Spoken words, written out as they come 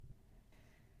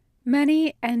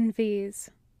Many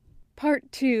Envies.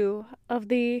 Part 2 of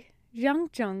the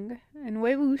Zhangzheng and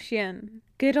Weiwuxian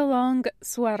Get Along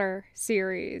Sweater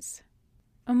series.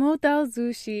 A Modao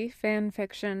Zushi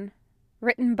fanfiction.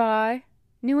 Written by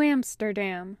New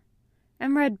Amsterdam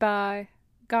and read by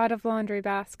God of Laundry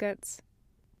Baskets.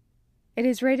 It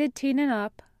is rated teen and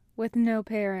up with no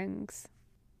pairings.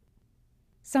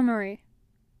 Summary.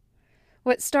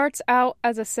 What starts out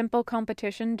as a simple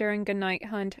competition during a night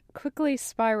hunt quickly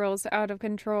spirals out of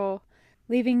control,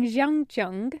 leaving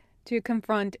Zhangzheng to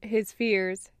confront his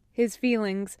fears, his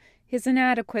feelings, his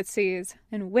inadequacies,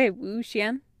 and Wei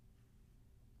Wuxian.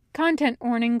 Content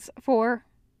warnings for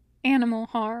animal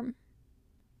harm.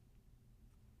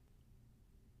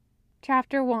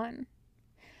 Chapter 1.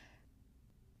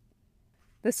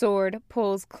 The sword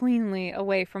pulls cleanly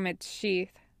away from its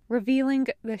sheath, revealing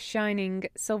the shining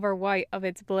silver white of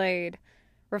its blade.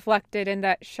 Reflected in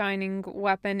that shining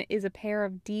weapon is a pair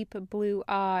of deep blue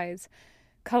eyes,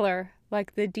 color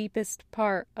like the deepest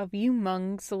part of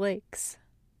Yumeng's lakes.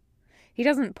 He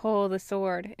doesn't pull the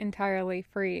sword entirely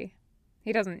free.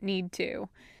 He doesn't need to.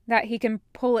 That he can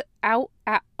pull it out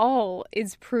at all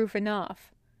is proof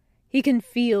enough. He can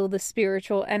feel the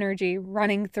spiritual energy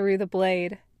running through the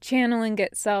blade, channeling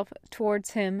itself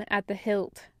towards him at the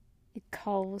hilt. It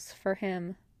calls for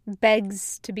him,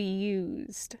 begs to be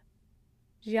used.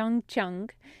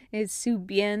 Zhangzheng is Su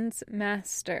Bian's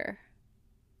master.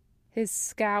 His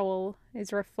scowl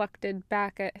is reflected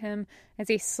back at him as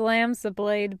he slams the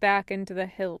blade back into the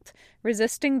hilt,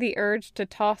 resisting the urge to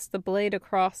toss the blade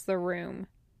across the room.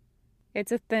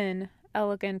 It's a thin,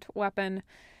 elegant weapon,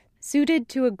 suited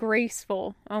to a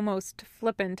graceful, almost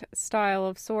flippant style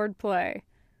of swordplay.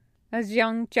 As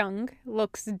Zhangzheng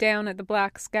looks down at the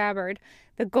black scabbard,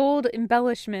 the gold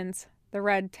embellishments, the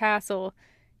red tassel,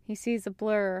 he sees a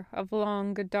blur of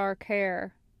long, dark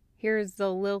hair, hears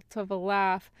the lilt of a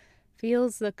laugh,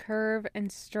 feels the curve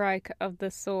and strike of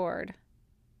the sword.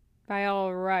 By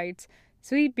all rights,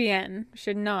 Sui Bian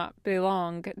should not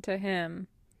belong to him.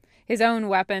 His own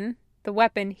weapon, the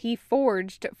weapon he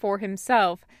forged for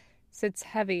himself, sits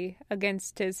heavy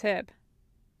against his hip.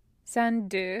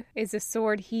 Sandu is the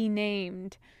sword he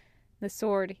named, the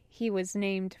sword he was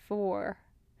named for.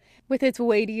 With its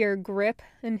weightier grip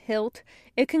and hilt,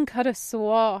 it can cut a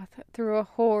swath through a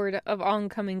horde of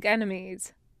oncoming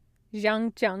enemies.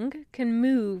 Zhangzheng can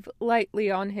move lightly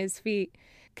on his feet,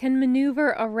 can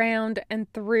maneuver around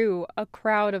and through a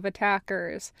crowd of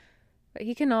attackers, but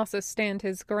he can also stand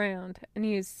his ground and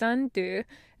use Sandu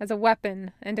as a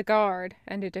weapon and a guard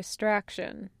and a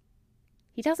distraction.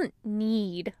 He doesn't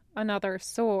need another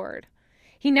sword.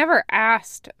 He never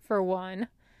asked for one,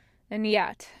 and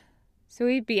yet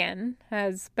Sui Bian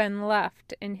has been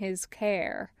left in his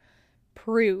care,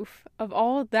 proof of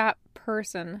all that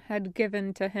person had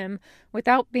given to him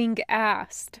without being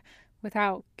asked,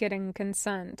 without getting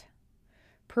consent.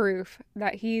 Proof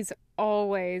that he's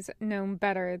always known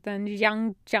better than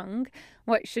Zhangzheng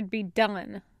what should be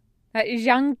done. That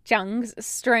Zhangzheng's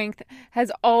strength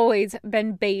has always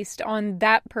been based on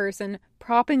that person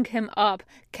propping him up,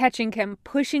 catching him,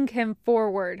 pushing him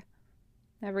forward.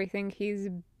 Everything he's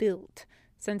built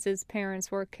since his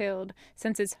parents were killed,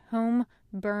 since his home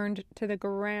burned to the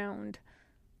ground,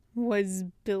 was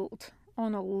built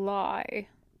on a lie.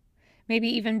 Maybe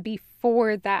even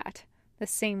before that, the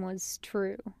same was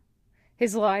true.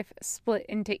 His life split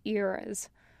into eras,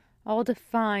 all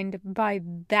defined by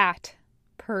that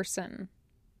person.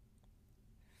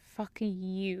 Fuck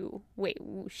you, Wei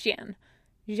Wuxian,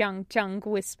 Zhangzheng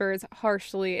whispers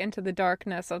harshly into the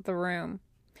darkness of the room.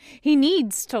 He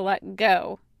needs to let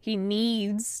go. He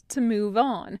needs to move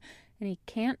on. And he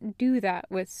can't do that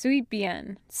with Sui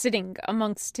Bian sitting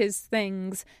amongst his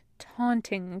things,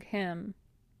 taunting him.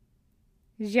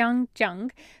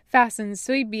 Zhangzheng fastens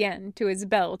Sui Bian to his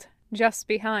belt, just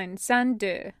behind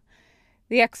Sandu.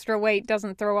 The extra weight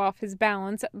doesn't throw off his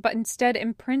balance, but instead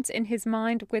imprints in his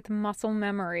mind with muscle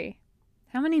memory.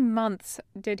 How many months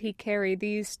did he carry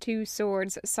these two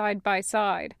swords side by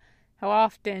side? How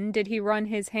often did he run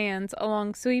his hands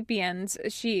along Sui Bian's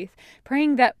sheath,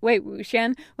 praying that Wei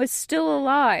Wuxian was still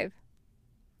alive?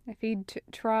 If he'd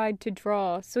tried to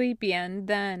draw Sui Bian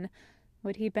then,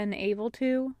 would he been able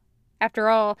to? After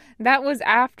all, that was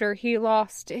after he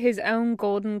lost his own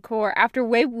golden core, after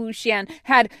Wei Wuxian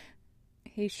had...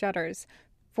 He shudders,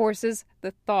 forces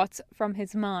the thoughts from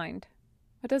his mind.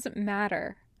 What does it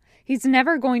matter? He's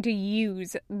never going to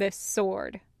use this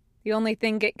sword. The only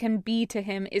thing it can be to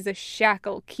him is a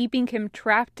shackle, keeping him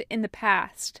trapped in the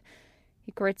past.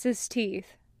 He grits his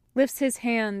teeth, lifts his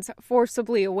hands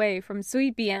forcibly away from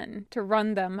Sui Bian to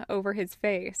run them over his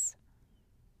face.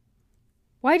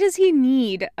 Why does he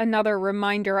need another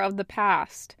reminder of the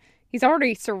past? He's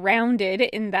already surrounded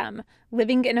in them,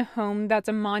 living in a home that's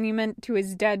a monument to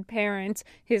his dead parents,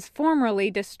 his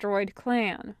formerly destroyed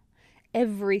clan.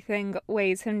 Everything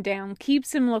weighs him down,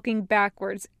 keeps him looking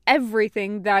backwards.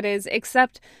 Everything, that is,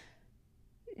 except...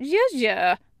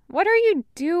 Zhezhe, what are you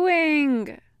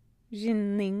doing?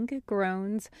 Jinling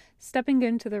groans, stepping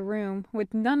into the room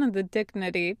with none of the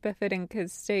dignity befitting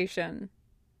his station.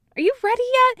 Are you ready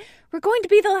yet? We're going to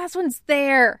be the last ones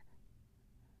there.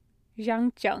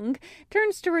 Zhang Zheng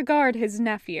turns to regard his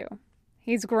nephew.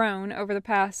 He's grown over the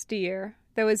past year,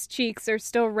 though his cheeks are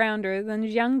still rounder than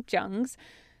Zhang Zheng's,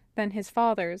 than his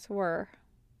father's were.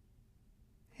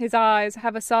 His eyes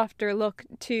have a softer look,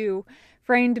 too,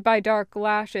 framed by dark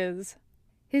lashes.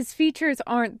 His features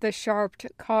aren't the sharp,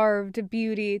 carved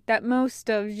beauty that most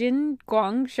of Jin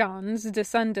Guangshan's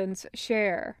descendants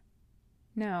share.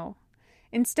 No.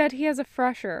 Instead, he has a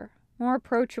fresher, more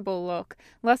approachable look,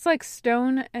 less like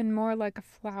stone and more like a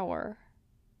flower.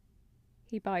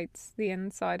 He bites the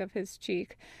inside of his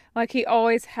cheek, like he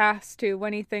always has to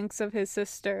when he thinks of his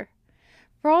sister.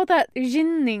 For all that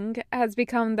Jinling has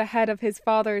become the head of his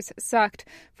father's sect,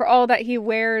 for all that he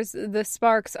wears the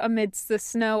sparks amidst the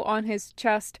snow on his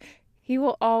chest, he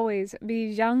will always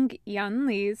be Zhang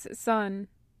Yanli's son.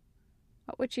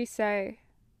 What would she say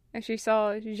if she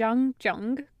saw Zhang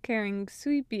Zheng carrying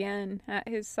Sui Bian at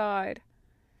his side?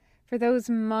 For those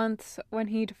months when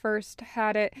he'd first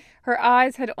had it, her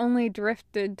eyes had only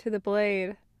drifted to the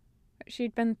blade. But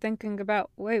she'd been thinking about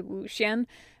Wei Wuxian,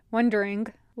 wondering,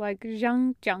 like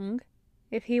Zhang Zheng,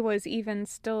 if he was even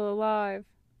still alive.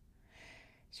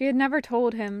 She had never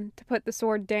told him to put the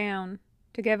sword down,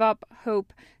 to give up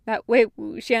hope that Wei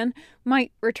Wuxian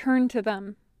might return to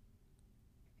them.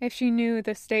 If she knew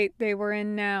the state they were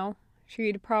in now,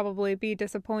 she'd probably be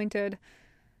disappointed.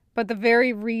 But the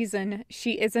very reason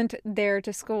she isn't there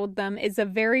to scold them is the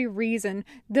very reason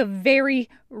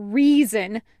Zhang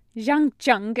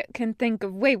Zheng can think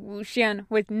of Wei Wuxian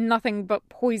with nothing but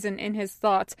poison in his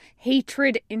thoughts,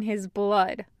 hatred in his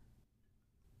blood.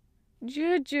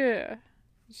 Zhezhe,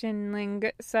 Jinling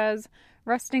says,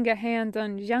 resting a hand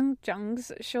on Zhang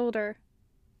Zheng's shoulder.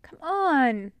 Come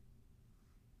on.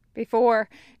 Before,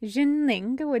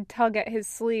 Jinling would tug at his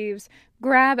sleeves,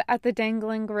 grab at the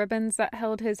dangling ribbons that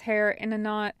held his hair in a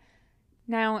knot.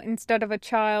 Now, instead of a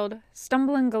child,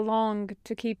 stumbling along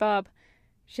to keep up,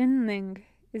 Jinling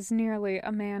is nearly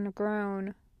a man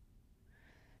grown.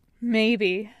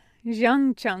 Maybe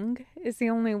Zhang Zheng is the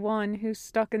only one who's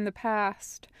stuck in the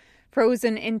past,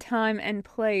 frozen in time and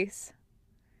place.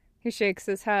 He shakes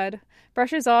his head,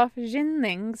 brushes off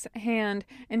Jinling's hand,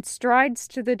 and strides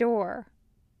to the door.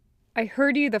 I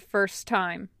heard you the first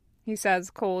time, he says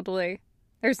coldly.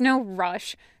 There's no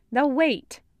rush. They'll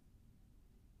wait.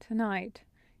 Tonight,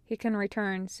 he can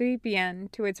return Sui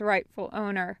Bian to its rightful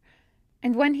owner.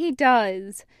 And when he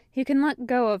does, he can let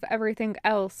go of everything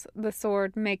else the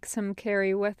sword makes him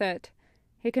carry with it.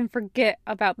 He can forget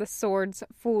about the sword's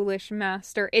foolish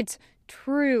master, its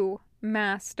true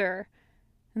master.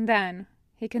 And then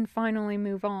he can finally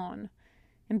move on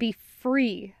and be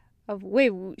free of Wei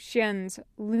Wuxian's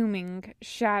looming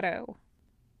shadow.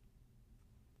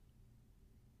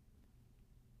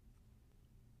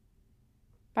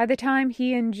 By the time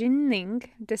he and Jinling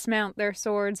dismount their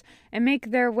swords and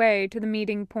make their way to the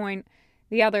meeting point,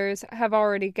 the others have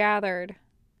already gathered.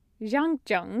 Zhang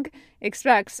Zheng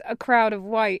expects a crowd of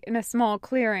white in a small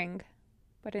clearing,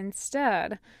 but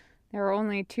instead there are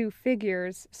only two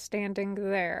figures standing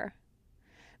there.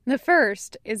 The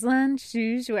first is Lan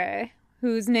Shuzhui,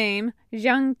 whose name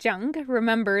Zhang Zheng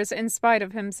remembers in spite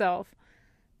of himself.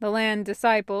 The Lan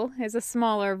disciple is a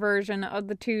smaller version of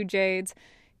the two Jades,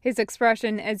 his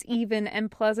expression as even and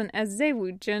pleasant as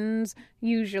Zewujen's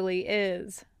usually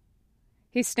is.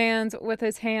 He stands with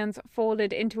his hands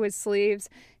folded into his sleeves,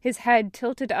 his head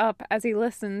tilted up as he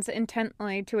listens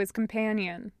intently to his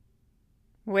companion.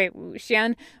 Wei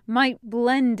Wuxian might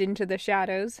blend into the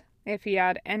shadows, if he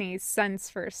had any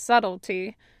sense for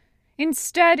subtlety.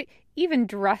 Instead, even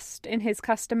dressed in his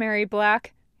customary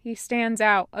black, he stands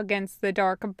out against the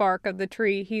dark bark of the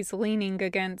tree he's leaning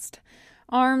against.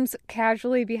 Arms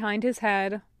casually behind his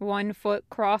head, one foot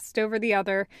crossed over the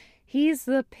other, he's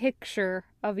the picture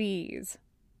of ease.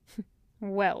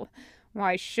 Well,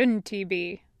 why shouldn't he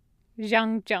be?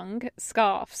 Zhang Zheng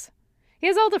scoffs. He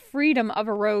has all the freedom of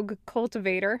a rogue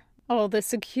cultivator, all the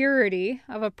security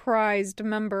of a prized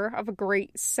member of a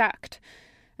great sect.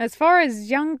 As far as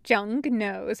Zhang Zheng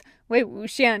knows, Wei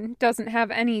Wuxian doesn't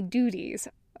have any duties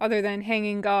other than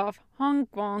hanging off Hong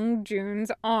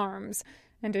Guangjun's arms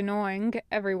and annoying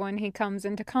everyone he comes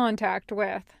into contact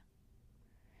with.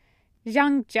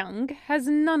 Zhang has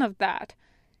none of that.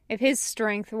 If his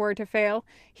strength were to fail,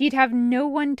 he'd have no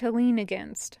one to lean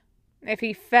against. If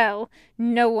he fell,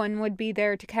 no one would be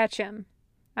there to catch him.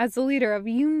 As the leader of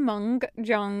Yunmeng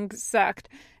Zhang's sect,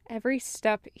 every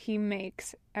step he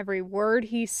makes, every word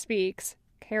he speaks,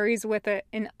 carries with it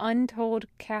an untold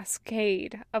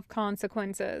cascade of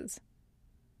consequences.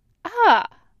 Ah!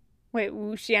 Wei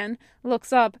Wuxian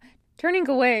looks up, turning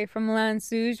away from Lan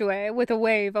Suzhui with a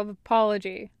wave of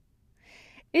apology.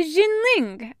 Is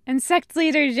Jinling and sect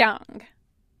leader Zhang.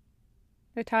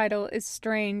 The title is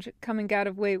strange coming out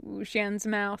of Wei Wuxian's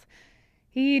mouth.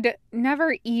 He'd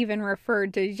never even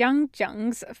referred to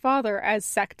Zhang's father as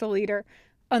sect leader,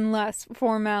 unless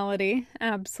formality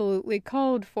absolutely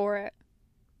called for it.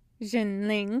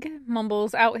 Jinling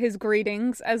mumbles out his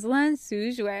greetings as Lan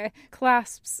Suzhui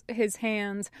clasps his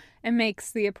hands and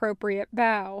makes the appropriate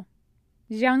bow.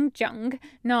 Zhang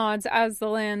nods as the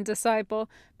Lan disciple,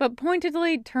 but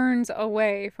pointedly turns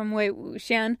away from Wei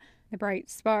Wuxian. The bright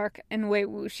spark in Wei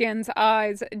Wuxian's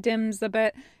eyes dims a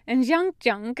bit, and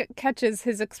Zhang catches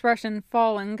his expression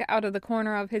falling out of the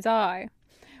corner of his eye.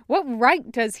 What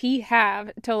right does he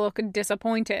have to look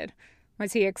disappointed?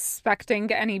 Was he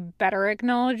expecting any better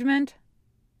acknowledgement?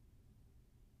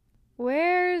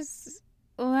 Where's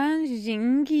Lan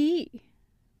Jingyi?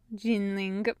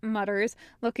 Jinling mutters,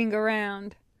 looking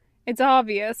around. It's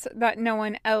obvious that no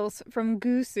one else from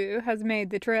Gusu has made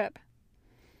the trip.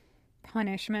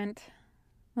 Punishment,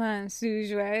 Lan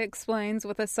Suzhui explains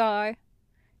with a sigh.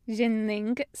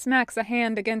 Jinling smacks a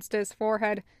hand against his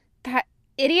forehead. That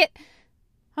idiot!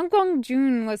 Hong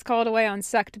Guangjun was called away on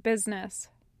sect business,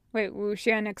 Wei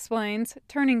Wuxian explains,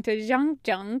 turning to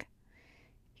Zhang.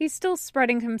 He's still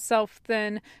spreading himself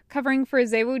thin, covering for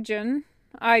Zewujun.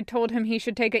 I told him he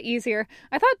should take it easier.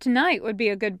 I thought tonight would be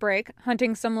a good break,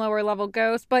 hunting some lower-level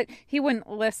ghosts, but he wouldn't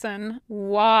listen.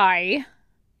 Why?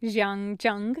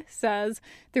 Zhang says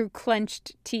through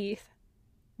clenched teeth.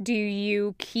 Do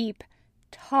you keep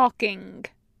talking?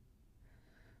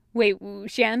 Wei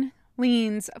Wuxian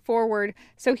leans forward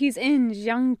so he's in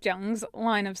Zhang's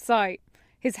line of sight,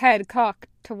 his head cocked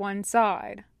to one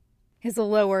side. His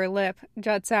lower lip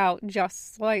juts out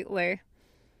just slightly.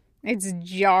 It's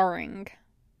jarring.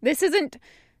 This isn't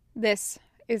Wei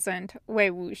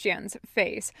Wuxian's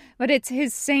face, but it's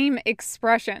his same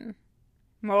expression.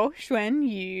 Mo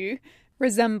Xuanyu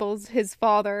resembles his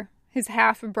father, his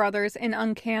half-brothers in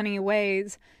uncanny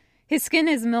ways. His skin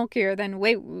is milkier than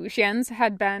Wei Wuxian's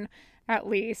had been, at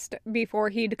least, before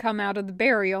he'd come out of the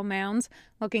burial mounds,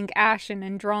 looking ashen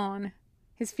and drawn.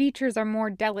 His features are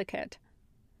more delicate.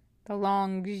 The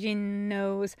long Jin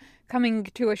nose coming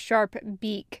to a sharp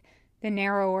beak, the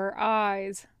narrower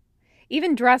eyes.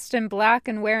 Even dressed in black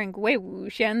and wearing Wei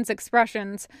Wuxian's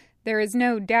expressions, there is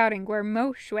no doubting where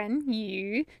Mo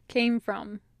Xuanyu came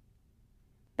from.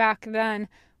 Back then,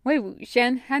 Wei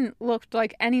Wuxian hadn't looked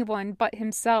like anyone but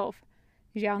himself.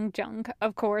 Zhang,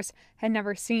 of course, had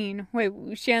never seen Wei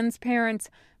Wuxian's parents,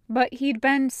 but he'd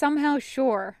been somehow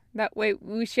sure that Wei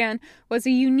Wuxian was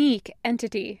a unique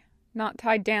entity, not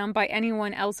tied down by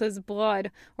anyone else's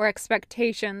blood or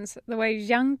expectations the way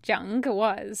Zhang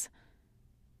was.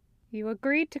 You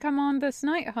agreed to come on this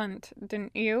night hunt,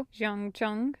 didn't you,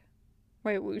 Zhang?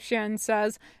 Wei Wuxian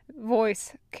says,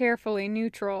 voice carefully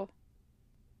neutral.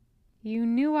 You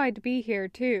knew I'd be here,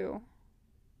 too.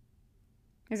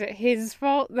 Is it his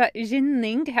fault that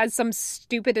Jinling has some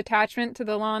stupid attachment to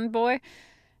the Lan boy?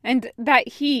 And that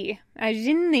he, as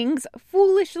Jinling's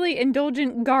foolishly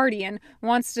indulgent guardian,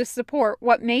 wants to support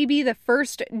what may be the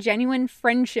first genuine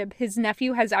friendship his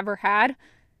nephew has ever had?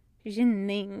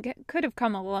 Jinling could have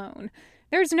come alone.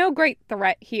 There's no great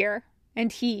threat here,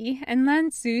 and he and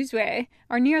Lan Suzhui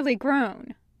are nearly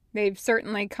grown. They've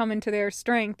certainly come into their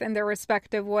strength in their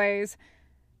respective ways.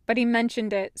 But he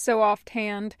mentioned it so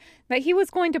offhand that he was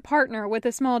going to partner with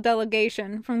a small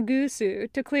delegation from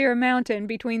Gusu to clear a mountain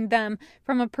between them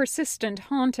from a persistent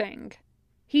haunting.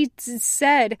 He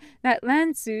said that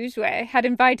Lan Suzhui had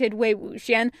invited Wei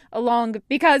Wuxian along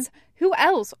because who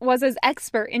else was as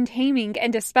expert in taming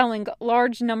and dispelling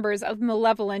large numbers of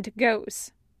malevolent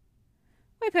ghosts?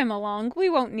 With him along, we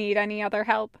won't need any other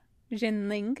help,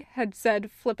 Jinling had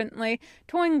said flippantly,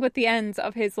 toying with the ends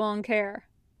of his long hair.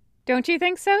 Don't you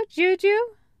think so, Juju?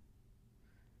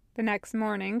 The next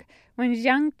morning, when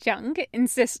Zhang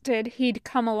insisted he'd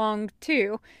come along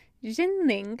too,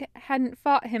 Jinling hadn't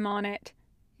fought him on it.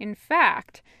 In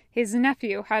fact, his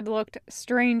nephew had looked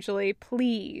strangely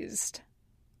pleased.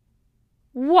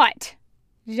 What?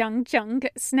 Zhang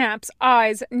snaps,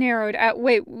 eyes narrowed at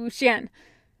Wei Wuxian.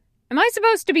 Am I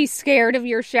supposed to be scared of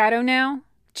your shadow now?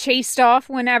 Chased off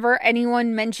whenever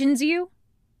anyone mentions you?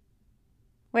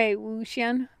 Wei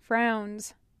Wuxian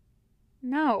frowns.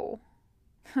 No.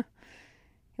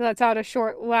 He lets out a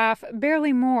short laugh,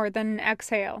 barely more than an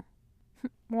exhale.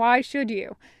 Why should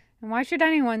you? And why should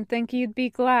anyone think you'd be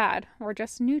glad, or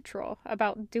just neutral,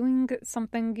 about doing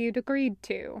something you'd agreed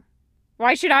to?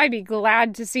 Why should I be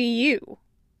glad to see you?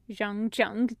 Zhang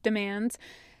Zheng demands.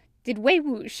 Did Wei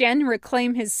Wuxian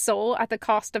reclaim his soul at the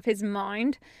cost of his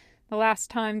mind? The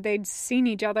last time they'd seen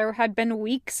each other had been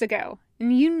weeks ago, in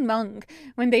Yunmeng,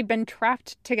 when they'd been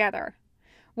trapped together.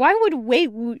 Why would Wei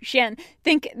Wuxian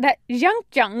think that Zhang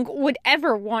Zheng would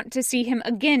ever want to see him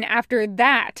again after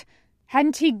that?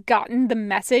 Hadn't he gotten the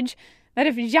message that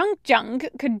if Zhang Zheng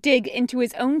could dig into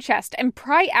his own chest and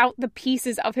pry out the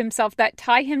pieces of himself that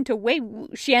tie him to Wei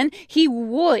Wuxian, he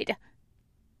would?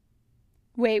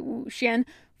 Wei Wuxian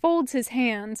folds his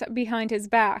hands behind his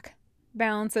back,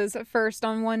 balances first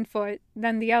on one foot,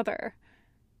 then the other.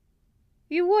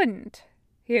 You wouldn't,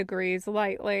 he agrees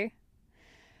lightly.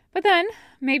 But then,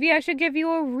 maybe I should give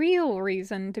you a real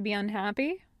reason to be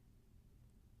unhappy.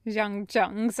 Zhang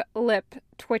Zheng's lip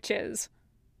twitches.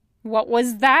 What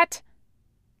was that?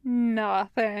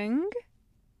 Nothing,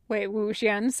 Wei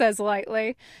Wuxian says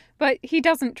lightly, but he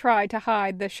doesn't try to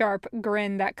hide the sharp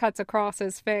grin that cuts across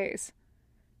his face.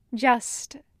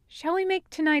 Just, shall we make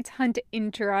tonight's hunt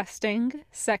interesting,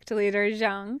 sect leader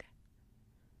Zhang?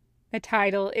 The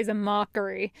title is a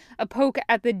mockery, a poke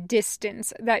at the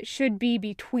distance that should be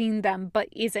between them but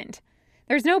isn't.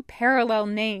 There's no parallel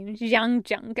name Zhang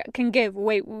Zheng can give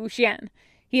Wei Wuxian.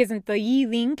 He isn't the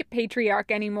Yiling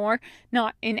patriarch anymore,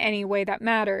 not in any way that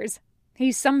matters.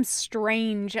 He's some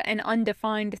strange and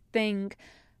undefined thing,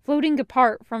 floating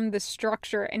apart from the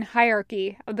structure and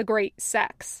hierarchy of the great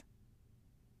sects.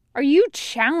 Are you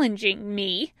challenging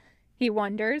me? He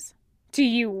wonders. Do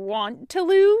you want to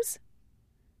lose?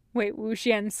 Wei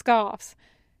Wuxian scoffs.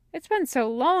 It's been so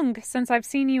long since I've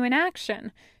seen you in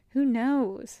action. Who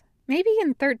knows? Maybe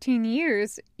in 13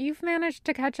 years, you've managed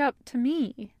to catch up to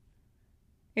me.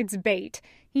 It's bait.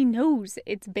 He knows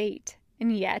it's bait.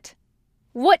 And yet,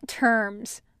 what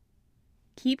terms?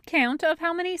 Keep count of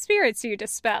how many spirits you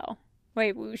dispel,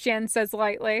 Wei Wuxian says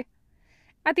lightly.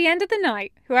 At the end of the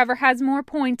night, whoever has more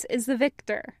points is the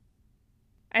victor.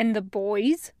 And the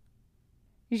boys?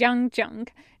 Zhang Zheng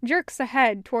jerks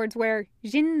ahead towards where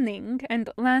Jinling and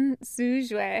Lan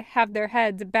Suzhui have their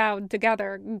heads bowed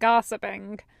together,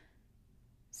 gossiping.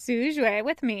 Suzhui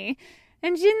with me,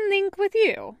 and Jinling with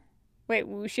you, Wei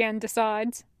Wuxian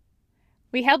decides.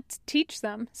 We helped teach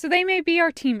them, so they may be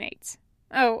our teammates.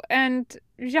 Oh, and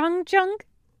Zhang Zheng?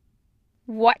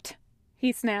 What?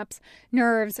 He snaps,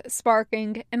 nerves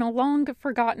sparking in a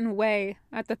long-forgotten way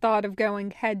at the thought of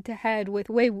going head-to-head with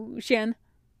Wei Wuxian.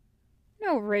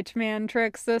 No rich man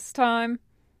tricks this time.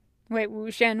 Wei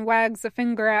Wuxian wags a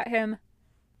finger at him.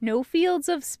 No fields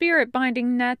of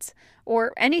spirit-binding nets,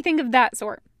 or anything of that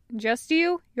sort. Just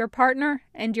you, your partner,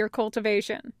 and your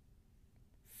cultivation.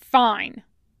 Fine,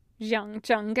 Zhang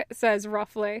Zheng says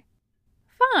roughly.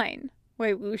 Fine,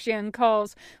 Wei Wuxian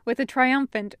calls with a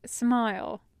triumphant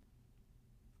smile.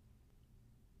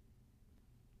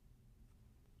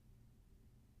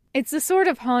 It's the sort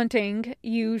of haunting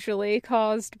usually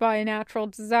caused by a natural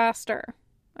disaster,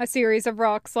 a series of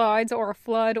rock slides or a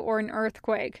flood or an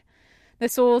earthquake. The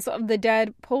souls of the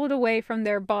dead pulled away from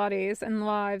their bodies and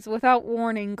lives without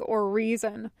warning or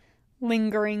reason,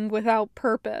 lingering without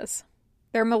purpose.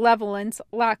 Their malevolence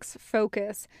lacks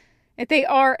focus. If they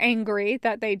are angry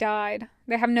that they died,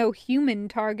 they have no human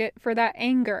target for that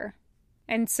anger.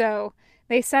 And so,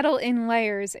 they settle in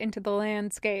layers into the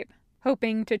landscape,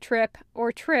 hoping to trip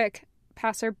or trick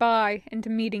passer-by into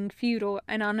meeting futile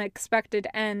and unexpected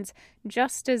ends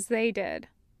just as they did.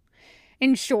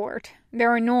 In short,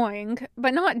 they're annoying,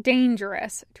 but not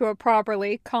dangerous to a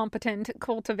properly competent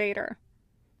cultivator.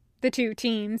 The two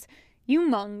teams,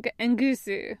 Yumeng and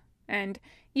Gusu, and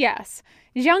yes,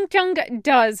 Zhang Zheng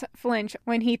does flinch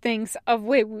when he thinks of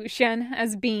Wei Wuxian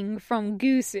as being from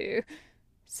Gusu,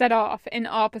 set off in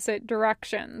opposite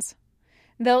directions.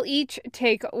 They'll each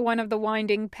take one of the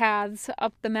winding paths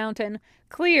up the mountain,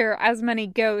 clear as many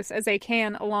ghosts as they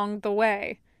can along the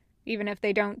way. Even if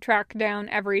they don't track down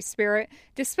every spirit,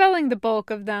 dispelling the bulk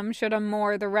of them should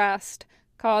unmoor the rest,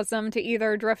 cause them to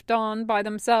either drift on by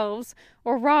themselves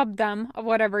or rob them of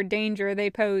whatever danger they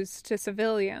pose to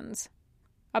civilians.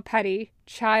 A petty,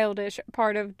 childish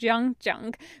part of Zhang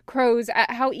Zheng crows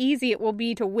at how easy it will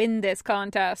be to win this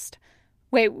contest.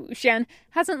 Wei Wuxian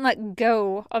hasn't let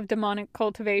go of demonic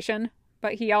cultivation,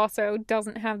 but he also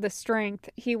doesn't have the strength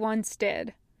he once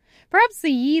did. Perhaps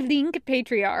the Yiling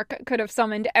patriarch could have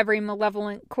summoned every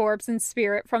malevolent corpse and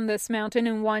spirit from this mountain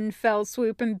in one fell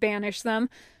swoop and banished them,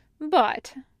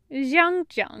 But Zhang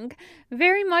Zheng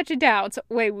very much doubts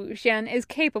Wei Wuxian is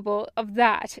capable of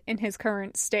that in his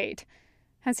current state.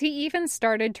 Has he even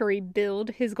started to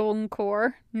rebuild his golden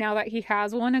core now that he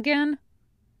has one again?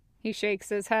 He shakes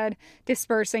his head,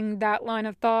 dispersing that line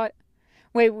of thought.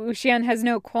 Wei Wuxian has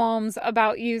no qualms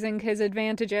about using his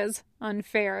advantages,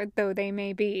 unfair though they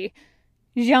may be.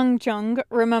 Zhang Zheng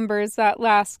remembers that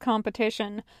last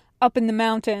competition, up in the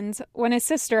mountains, when his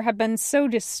sister had been so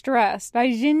distressed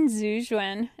by Jin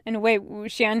Zuzhuan, and Wei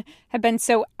Wuxian had been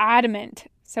so adamant,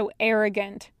 so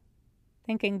arrogant.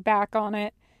 Thinking back on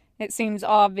it, it seems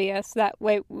obvious that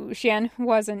Wei Wuxian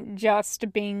wasn't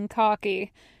just being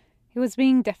cocky. He was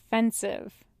being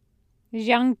defensive.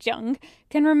 Zhang Zheng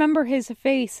can remember his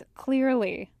face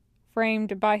clearly,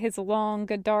 framed by his long,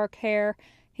 dark hair,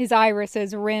 his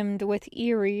irises rimmed with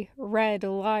eerie, red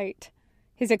light.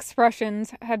 His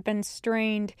expressions had been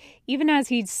strained, even as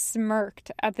he'd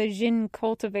smirked at the Jin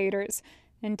cultivators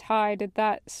and tied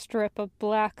that strip of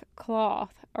black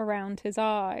cloth around his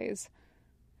eyes.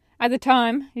 At the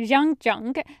time, Zhang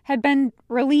Zheng had been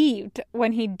relieved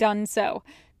when he'd done so,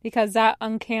 because that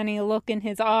uncanny look in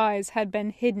his eyes had been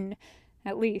hidden,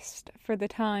 at least for the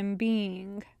time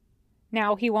being.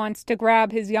 Now he wants to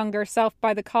grab his younger self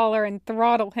by the collar and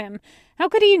throttle him. How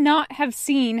could he not have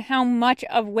seen how much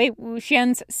of Wei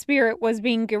Wuxian's spirit was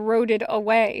being eroded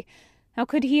away? How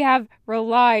could he have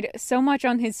relied so much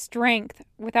on his strength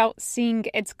without seeing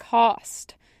its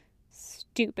cost?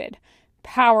 Stupid,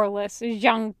 powerless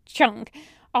Zhang Zheng,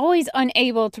 always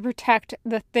unable to protect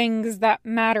the things that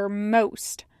matter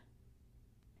most.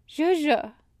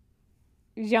 Zhe.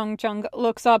 Zhang Zheng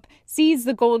looks up, sees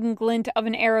the golden glint of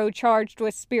an arrow charged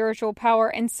with spiritual power,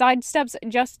 and sidesteps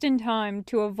just in time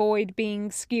to avoid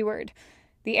being skewered.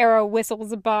 The arrow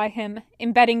whistles by him,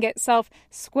 embedding itself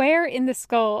square in the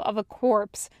skull of a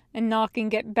corpse and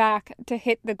knocking it back to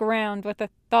hit the ground with a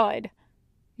thud.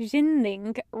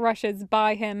 Jinling rushes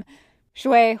by him,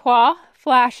 Shui Hua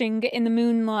flashing in the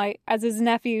moonlight as his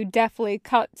nephew deftly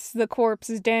cuts the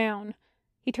corpse down.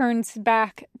 He turns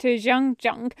back to Zhang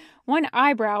Zheng, one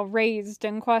eyebrow raised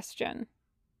in question.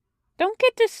 "Don't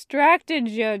get distracted,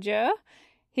 Zhe,"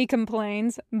 he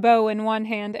complains, bow in one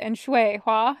hand and Shui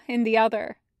Hua in the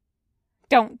other.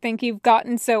 "Don't think you've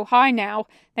gotten so high now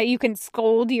that you can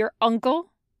scold your uncle?"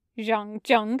 Zhang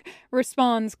Zheng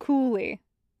responds coolly.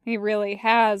 He really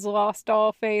has lost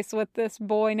all faith with this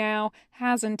boy now,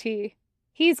 hasn't he?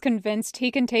 He's convinced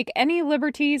he can take any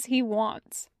liberties he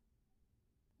wants.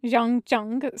 Zhang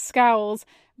Zheng scowls,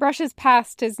 brushes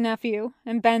past his nephew,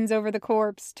 and bends over the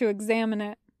corpse to examine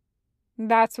it.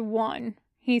 "That's one,"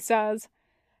 he says.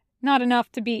 "Not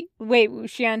enough to beat Wei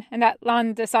Wuxian and that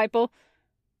Lan disciple."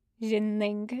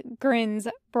 Jinling grins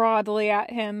broadly at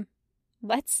him.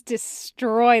 "Let's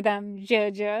destroy them,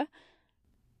 Zhe."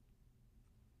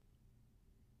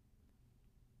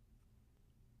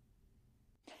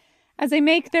 As they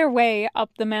make their way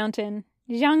up the mountain,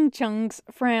 Zhang Zheng's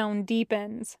frown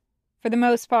deepens. For the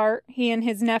most part, he and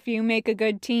his nephew make a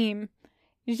good team.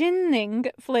 Jinling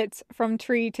flits from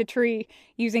tree to tree,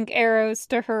 using arrows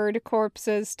to herd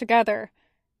corpses together.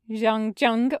 Zhang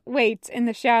Zheng waits in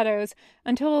the shadows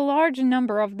until a large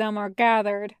number of them are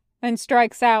gathered, then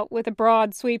strikes out with a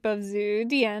broad sweep of Zhu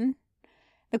Dian.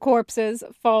 The corpses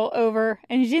fall over,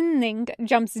 and Jinling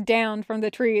jumps down from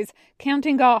the trees,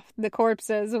 counting off the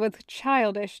corpses with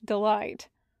childish delight.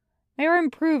 They are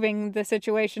improving the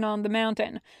situation on the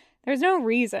mountain. There's no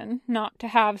reason not to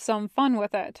have some fun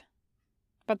with it.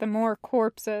 But the more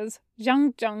corpses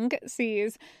Zhang Zheng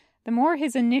sees, the more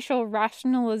his initial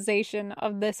rationalization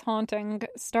of this haunting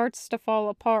starts to fall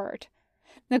apart.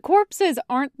 The corpses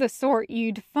aren't the sort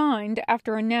you'd find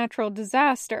after a natural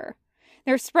disaster.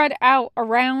 They're spread out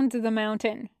around the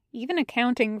mountain, even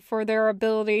accounting for their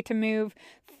ability to move,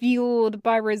 fueled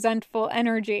by resentful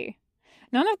energy.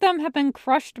 None of them have been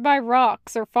crushed by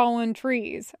rocks or fallen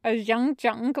trees, as Zhang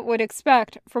Zheng would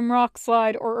expect from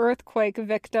rockslide or earthquake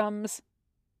victims.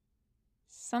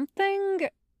 "Something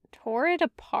tore it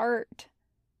apart,"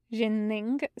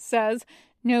 Jinling says,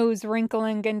 nose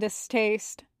wrinkling in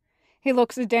distaste. He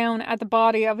looks down at the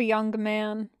body of a young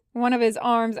man, one of his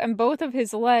arms and both of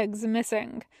his legs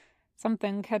missing.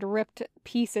 Something had ripped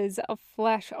pieces of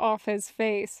flesh off his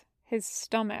face, his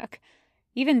stomach.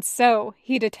 Even so,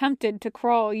 he'd attempted to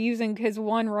crawl using his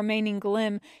one remaining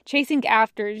limb, chasing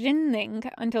after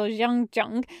Jinling until Zhang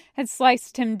Zheng had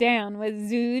sliced him down with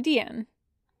Zhu Dian.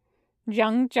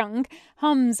 Zhang Zheng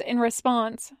hums in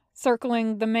response,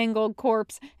 circling the mangled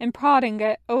corpse and prodding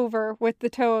it over with the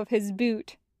toe of his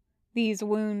boot. These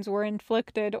wounds were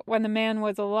inflicted when the man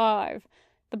was alive.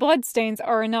 The bloodstains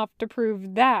are enough to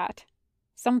prove that.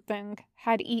 Something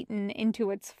had eaten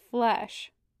into its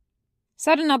flesh.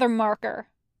 "Set another marker,"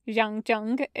 Zhang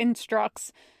Zheng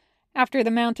instructs. "After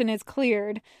the mountain is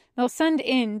cleared, they'll send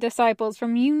in disciples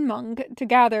from Yunmeng to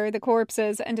gather the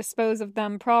corpses and dispose of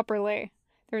them properly.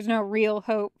 There's no real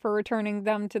hope for returning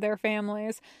them to their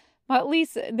families, but at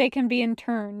least they can be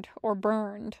interned or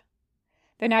burned.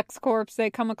 The next corpse they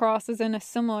come across is in a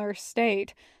similar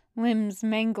state, limbs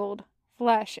mangled,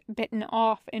 flesh bitten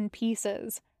off in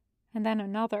pieces. And then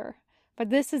another.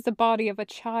 But this is the body of a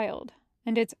child,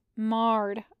 and it's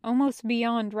marred almost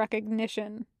beyond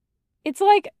recognition. It's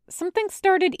like something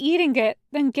started eating it,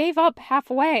 then gave up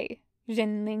halfway,"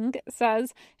 Jinling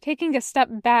says, taking a step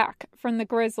back from the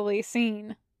grisly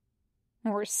scene.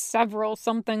 "Or several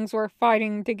somethings were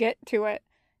fighting to get to it,"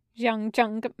 Zhang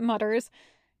Zheng mutters.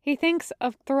 He thinks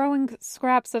of throwing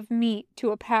scraps of meat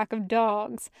to a pack of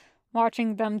dogs,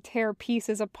 watching them tear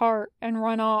pieces apart and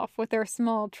run off with their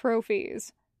small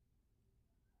trophies.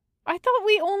 "I thought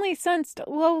we only sensed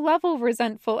low-level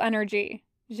resentful energy,"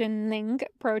 Jinling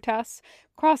protests,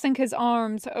 crossing his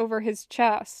arms over his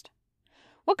chest.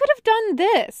 "What could have done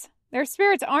this? Their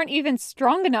spirits aren't even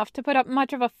strong enough to put up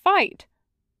much of a fight."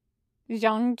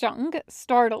 Zhang Zheng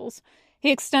startles.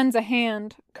 He extends a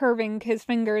hand, curving his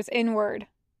fingers inward.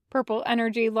 Purple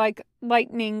energy like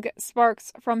lightning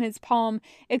sparks from his palm,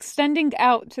 extending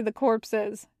out to the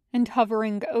corpses and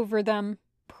hovering over them,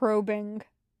 probing.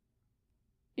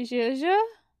 "Zhe?"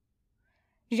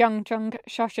 Zhang Zheng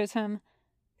shushes him.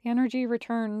 The energy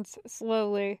returns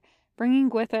slowly, bringing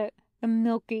with it the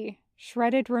milky,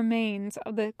 shredded remains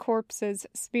of the corpses'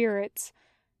 spirits.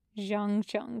 Zhang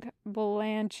Zheng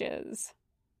blanches.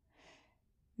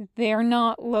 "They're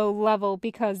not low level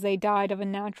because they died of a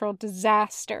natural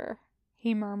disaster,"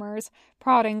 he murmurs,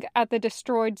 prodding at the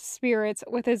destroyed spirits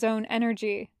with his own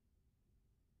energy.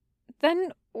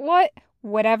 "Then what?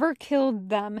 Whatever killed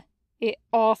them, it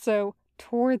also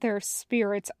tore their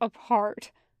spirits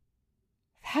apart."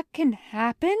 "That can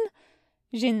happen?"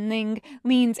 Jinling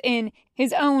leans in,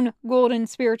 his own golden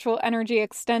spiritual energy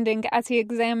extending as he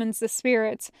examines the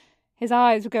spirits. His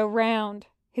eyes go round,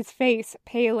 his face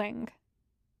paling.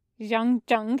 Zhang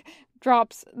Zheng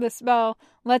drops the spell,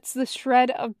 lets the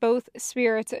shred of both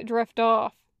spirits drift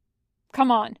off. "Come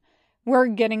on, we're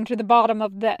getting to the bottom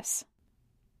of this."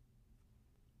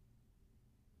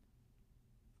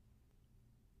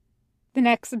 The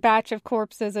next batch of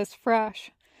corpses is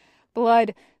fresh.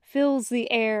 Blood fills the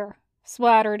air,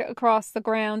 splattered across the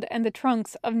ground and the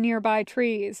trunks of nearby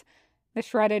trees. The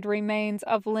shredded remains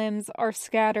of limbs are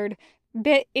scattered,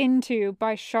 bit into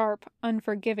by sharp,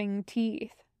 unforgiving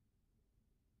teeth.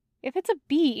 "If it's a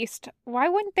beast, why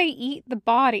wouldn't they eat the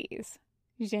bodies?"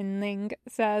 Jinling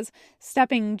says,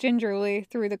 stepping gingerly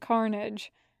through the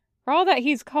carnage. For all that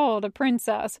he's called a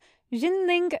princess,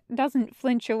 Jinling doesn't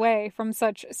flinch away from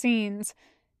such scenes.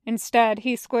 Instead,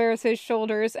 he squares his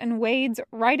shoulders and wades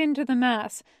right into the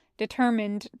mess,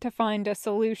 determined to find a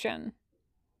solution.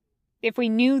 "If we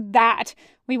knew that,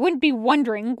 we wouldn't be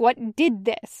wondering what did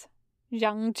this,"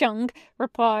 Zhang Zheng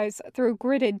replies through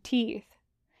gritted teeth.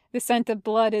 The scent of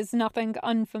blood is nothing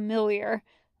unfamiliar,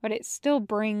 but it still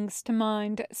brings to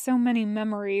mind so many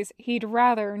memories he'd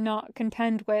rather not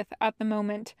contend with at the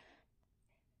moment.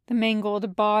 The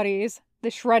mangled bodies,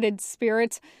 the shredded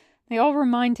spirits, they all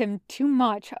remind him too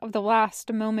much of the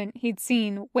last moment he'd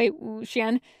seen Wei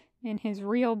Wuxian in his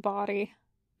real body,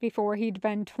 before he'd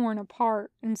been torn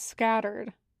apart and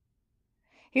scattered.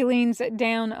 He leans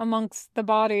down amongst the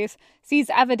bodies, sees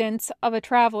evidence of a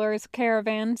traveler's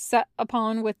caravan set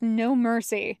upon with no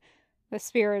mercy. The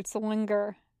spirits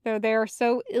linger, though they are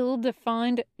so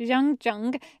ill-defined, Zhang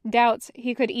Zheng doubts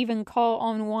he could even call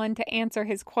on one to answer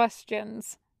his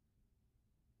questions.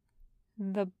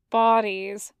 The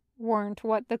bodies weren't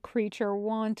what the creature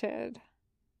wanted,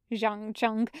 Zhang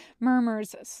Zheng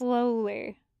murmurs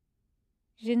slowly.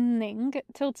 Jinling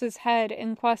tilts his head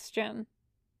in question.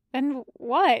 Then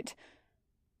what?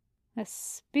 The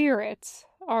spirits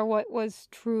are what was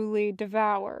truly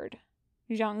devoured,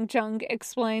 Zhang Zheng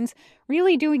explains,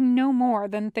 really doing no more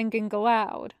than thinking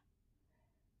aloud.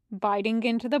 Biting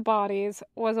into the bodies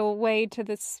was a way to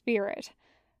the spirit,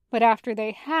 but after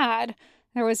they had,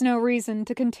 there was no reason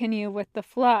to continue with the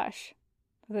flesh.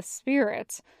 The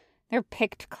spirits, they're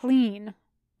picked clean.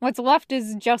 What's left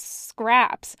is just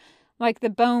scraps, like the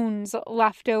bones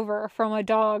left over from a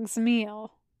dog's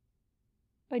meal.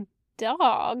 A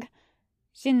dog?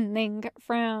 Jinling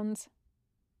frowns.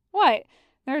 What?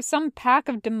 There's some pack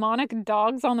of demonic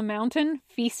dogs on the mountain,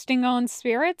 feasting on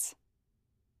spirits?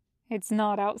 It's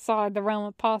not outside the realm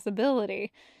of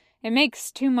possibility. It makes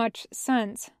too much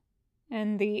sense.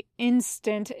 And the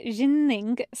instant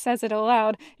Jinling says it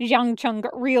aloud, Jiang Cheng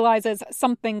realizes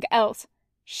something else.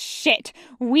 Shit,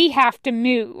 we have to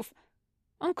move.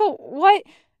 Uncle, what?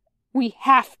 We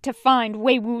have to find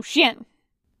Wei Wuxian.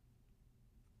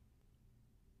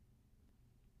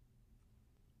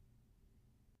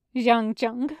 Jiang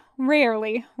Cheng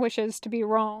rarely wishes to be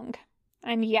wrong.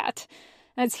 And yet,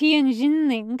 as he and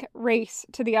Jinling race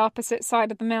to the opposite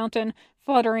side of the mountain,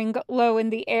 fluttering low in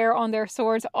the air on their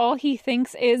swords, all he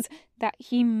thinks is that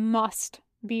he must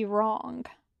be wrong.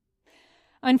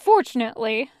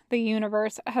 Unfortunately, the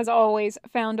universe has always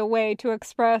found a way to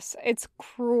express its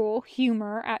cruel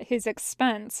humor at his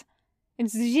expense.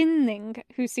 It's Jinling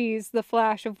who sees the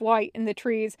flash of white in the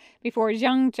trees before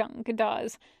Jiang Cheng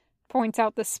does, points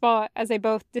out the spot as they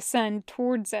both descend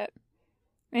towards it.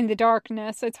 In the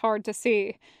darkness, it's hard to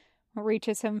see. What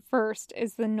reaches him first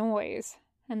is the noise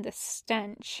and the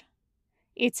stench.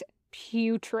 It's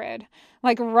putrid,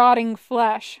 like rotting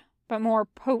flesh, but more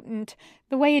potent.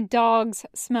 The way a dog's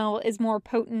smell is more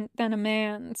potent than a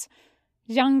man's.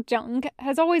 Jiang Cheng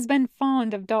has always been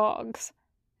fond of dogs,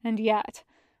 and yet,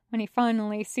 when he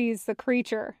finally sees the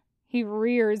creature, he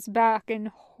rears back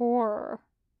in horror.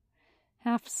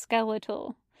 Half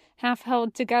skeletal, half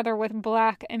held together with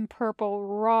black and purple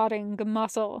rotting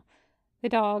muscle, the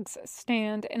dogs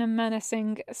stand in a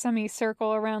menacing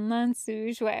semicircle around Lan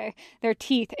Suzhui, their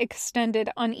teeth extended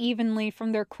unevenly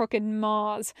from their crooked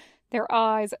maws, their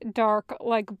eyes dark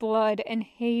like blood and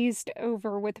hazed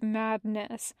over with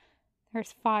madness.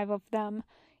 There's 5 of them,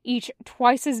 each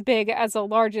twice as big as the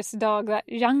largest dog that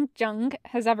Jiang Cheng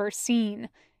has ever seen.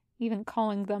 Even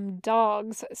calling them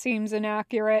dogs seems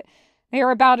inaccurate. They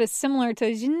are about as similar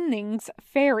to Jinling's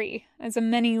fairy as a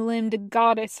many-limbed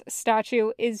goddess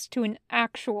statue is to an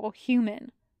actual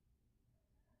human.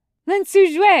 Lan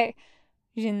Suzhui!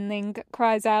 Jinling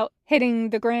cries out, hitting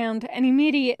the ground and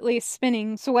immediately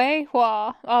spinning Sui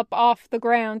Hua up off the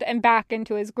ground and back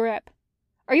into his grip.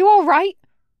 Are you all right?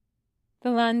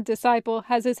 The Lan disciple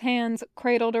has his hands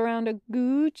cradled around a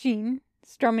gu jin,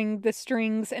 strumming the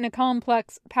strings in a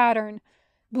complex pattern.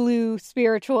 Blue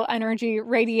spiritual energy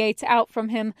radiates out from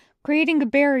him, creating a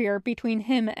barrier between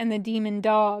him and the demon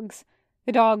dogs.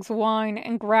 The dogs whine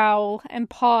and growl and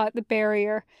paw at the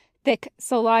barrier, thick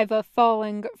saliva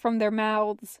falling from their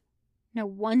mouths. No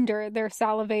wonder they're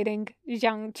salivating,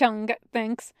 Jiang Cheng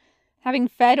thinks. Having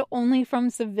fed only from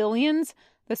civilians,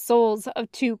 the souls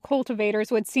of 2 cultivators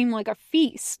would seem like a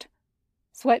feast.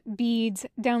 Sweat beads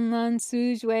down Lan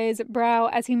Suzhui's brow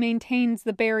as he maintains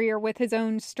the barrier with his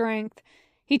own strength.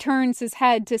 He turns his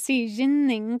head to see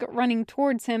Jinling running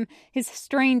towards him. His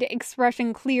strained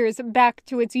expression clears back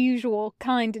to its usual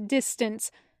kind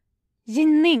distance.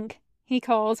 Jinling, he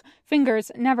calls,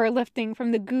 fingers never lifting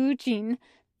from the gu jin,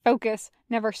 focus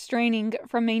never straining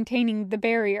from maintaining the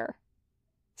barrier.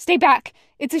 Stay back!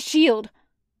 It's a shield!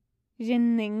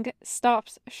 Jinling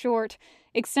stops short,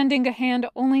 extending a hand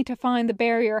only to find the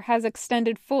barrier has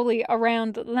extended fully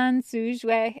around Lan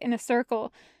Suzhui in a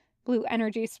circle. Blue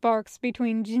energy sparks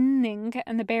between Jinling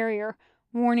and the barrier,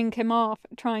 warning him off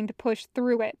trying to push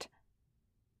through it.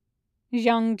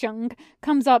 Jiang Cheng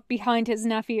comes up behind his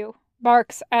nephew,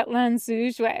 barks at Lan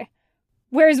Suzhui.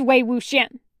 Where's Wei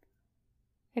Wuxian?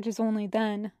 It is only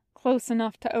then, close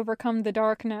enough to overcome the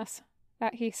darkness,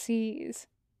 that he sees.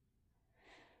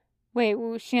 Wei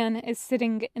Wuxian is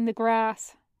sitting in the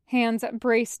grass, hands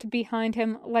braced behind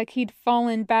him like he'd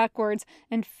fallen backwards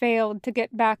and failed to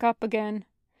get back up again.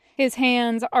 His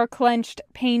hands are clenched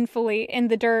painfully in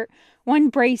the dirt, one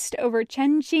braced over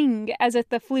Chen Qing as if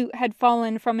the flute had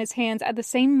fallen from his hands at the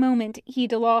same moment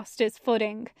he'd lost his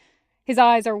footing. His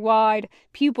eyes are wide,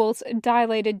 pupils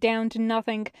dilated down to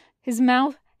nothing, his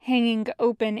mouth hanging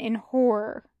open in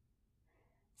horror.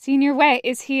 Senior Wei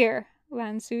is here,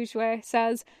 Lan Suzhui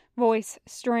says, voice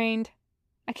strained.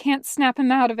 I can't snap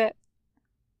him out of it.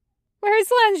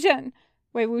 Where's Lan Zhen?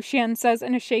 Wei Wuxian says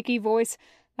in a shaky voice.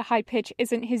 The high pitch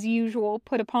isn't his usual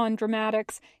put-upon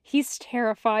dramatics. He's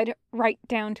terrified right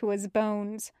down to his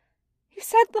bones. You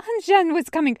said Lan Zhen was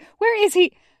coming. Where is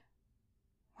he?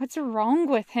 What's wrong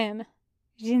with him?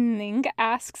 Jinling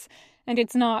asks, and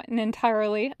it's not an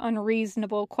entirely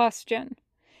unreasonable question.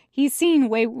 He's seen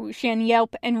Wei Wuxian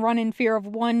yelp and run in fear of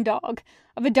one dog,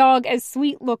 of a dog as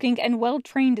sweet-looking and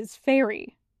well-trained as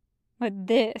Fairy. But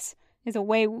this is a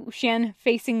Wei Wuxian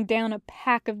facing down a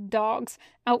pack of dogs,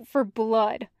 out for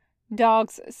blood.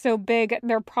 Dogs so big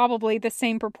they're probably the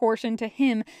same proportion to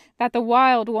him that the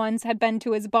wild ones had been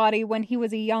to his body when he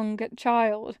was a young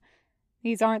child.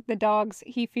 These aren't the dogs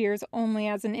he fears only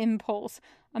as an impulse,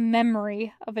 a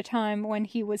memory of a time when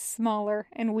he was smaller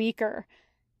and weaker.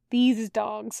 These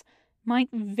dogs, might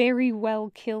very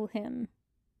well kill him.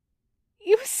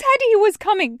 "You said he was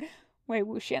coming," Wei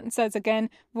Wuxian says again,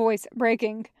 voice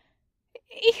breaking.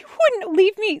 "He wouldn't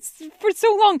leave me for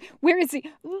so long. Where is he?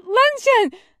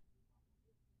 Lan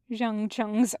Zhang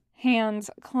Cheng's hands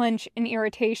clench in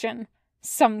irritation.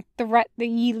 Some threat the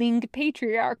Yiling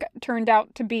patriarch turned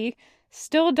out to be,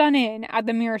 still done in at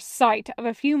the mere sight of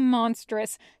a few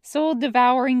monstrous,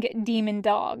 soul-devouring demon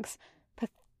dogs.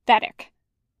 Pathetic.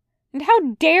 And how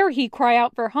dare he cry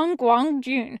out for Heng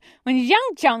Guangjun when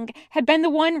Zhang Cheng had been the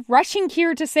one rushing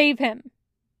here to save him?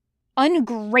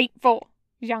 Ungrateful,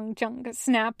 Zhang Cheng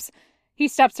snaps. He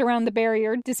steps around the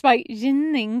barrier despite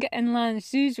Jinling and Lan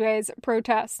Shujui's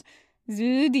protest.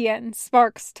 Zhu Dian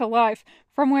sparks to life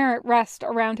from where it rests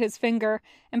around his finger,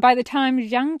 and by the time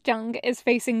Zhang Cheng is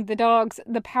facing the dogs,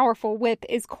 the powerful whip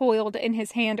is coiled in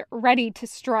his hand, ready to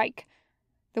strike.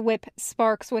 The whip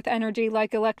sparks with energy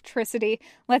like electricity,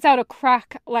 lets out a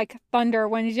crack like thunder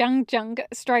when Zhang Cheng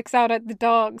strikes out at the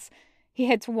dogs. He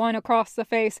hits one across the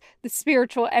face, the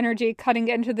spiritual energy cutting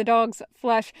into the dog's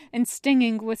flesh and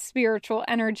stinging with spiritual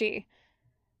energy.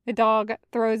 The dog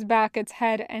throws back its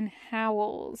head and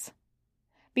howls.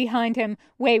 Behind him,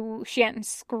 Wei Wuxian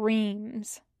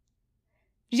screams.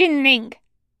 "Jinling!"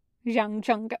 Zhang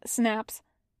Cheng snaps.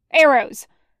 "Arrows!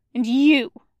 And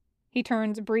you!" He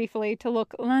turns briefly to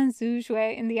look Lan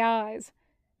Zuzhui in the eyes.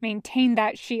 "Maintain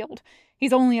that shield.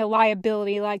 He's only a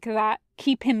liability like that.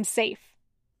 Keep him safe."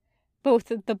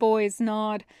 Both the boys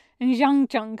nod, and Zhang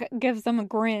Cheng gives them a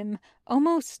grim,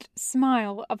 almost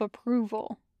smile of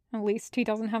approval. At least he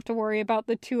doesn't have to worry about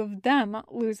the two of them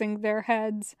losing their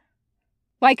heads.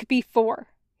 "Like before,"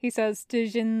 he says to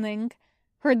Jinling.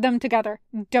 "Herd them together.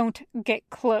 Don't get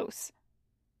close."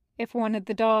 If one of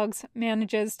the dogs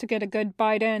manages to get a good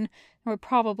bite in, it would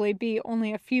probably be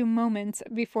only a few moments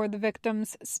before the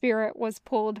victim's spirit was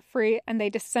pulled free and they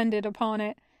descended upon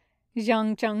it.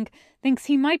 Zhang Cheng thinks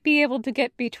he might be able to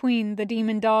get between the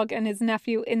demon dog and his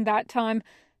nephew in that time,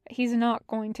 but he's not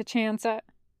going to chance it.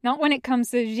 Not when it comes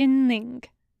to Jinling.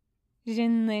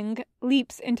 Jinling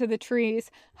leaps into the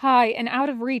trees, high and out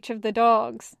of reach of the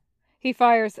dogs. He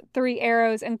fires 3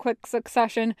 arrows in quick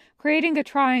succession, creating a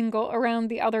triangle around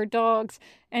the other dogs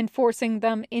and forcing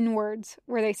them inwards,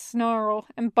 where they snarl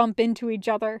and bump into each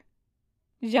other.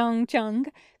 Zhang Cheng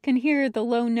can hear the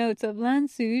low notes of Lan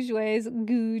Suzhui's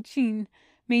Gu Qin,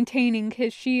 maintaining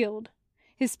his shield.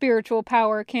 His spiritual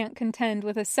power can't contend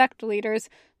with a sect leader's,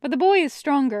 but the boy is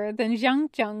stronger than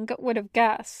Zhang Cheng would have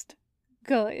guessed.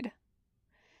 Good.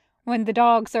 When the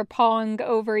dogs are pawing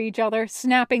over each other,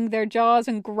 snapping their jaws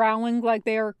and growling like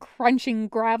they are crunching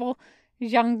gravel,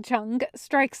 Zhang Cheng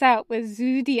strikes out with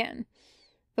Zhu Dian.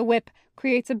 The whip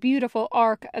creates a beautiful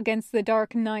arc against the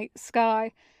dark night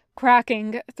sky,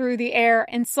 cracking through the air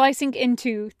and slicing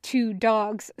into 2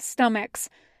 dogs' stomachs.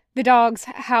 The dogs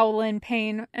howl in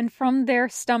pain, and from their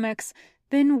stomachs,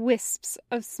 thin wisps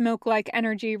of smoke-like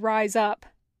energy rise up.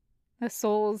 The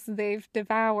souls they've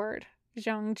devoured,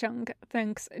 Zhang Cheng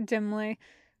thinks dimly.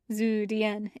 Zhu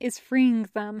Dian is freeing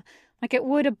them like it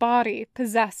would a body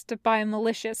possessed by a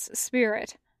malicious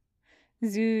spirit.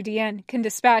 Zhu Dian can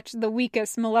dispatch the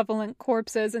weakest malevolent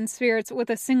corpses and spirits with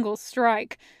a single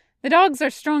strike. The dogs are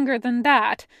stronger than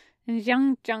that, and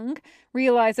Zhang Cheng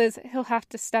realizes he'll have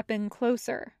to step in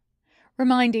closer.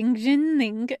 Reminding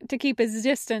Jinling to keep his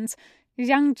distance,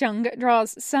 Zhang Cheng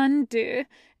draws San Du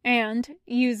and,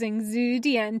 using Zhu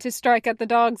Dian to strike at the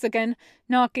dogs again,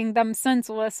 knocking them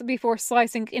senseless before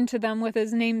slicing into them with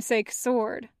his namesake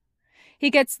sword. He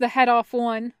gets the head off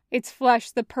one, its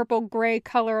flesh the purple-gray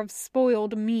color of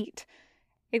spoiled meat.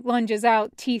 It lunges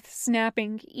out, teeth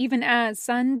snapping, even as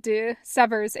San Du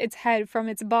severs its head from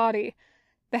its body.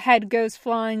 The head goes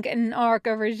flying in an arc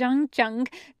over Zhang Cheng,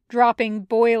 dropping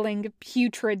boiling,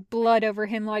 putrid blood over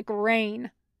him like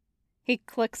rain. He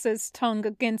clicks his tongue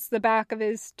against the back of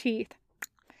his teeth.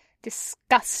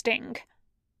 Disgusting.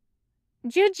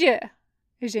 "Juju,"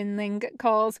 Jinling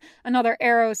calls, another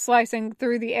arrow slicing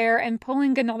through the air and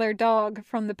pulling another dog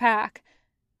from the pack.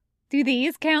 "Do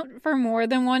these count for more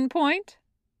than 1 point?"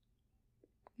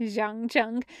 Zhang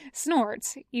Cheng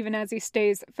snorts, even as he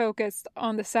stays focused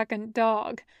on the second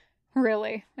dog.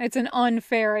 Really, it's an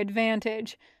unfair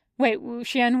advantage. Wei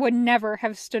Wuxian would never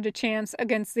have stood a chance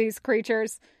against these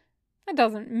creatures. That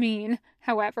doesn't mean,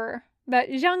 however, that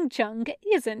Zhang Cheng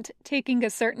isn't taking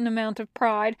a certain amount of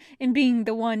pride in being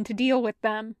the one to deal with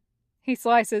them. He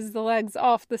slices the legs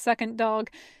off the second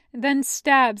dog, then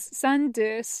stabs San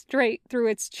Du straight through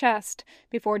its chest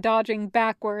before dodging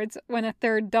backwards when a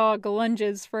third dog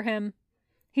lunges for him.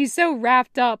 He's so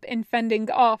wrapped up in fending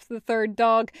off the third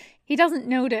dog, he doesn't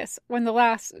notice when the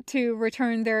last two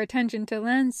return their attention to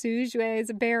Lan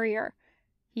Sujue's barrier.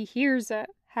 He hears it,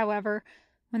 however,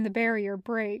 when the barrier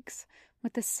breaks,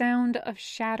 with the sound of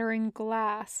shattering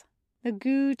glass, the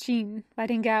Gu Qin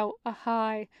letting out a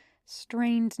high,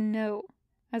 strained note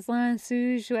as Lan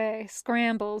Sujue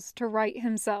scrambles to right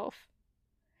himself.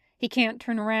 He can't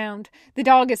turn around. The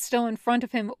dog is still in front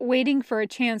of him, waiting for a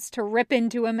chance to rip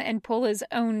into him and pull his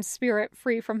own spirit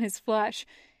free from his flesh.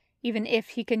 Even if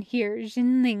he can hear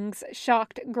Jinling's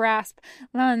shocked grasp,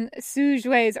 Lan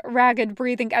Sujue's ragged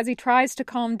breathing as he tries to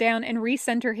calm down and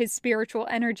recenter his spiritual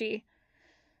energy.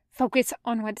 "Focus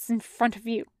on what's in front of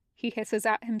you," he hisses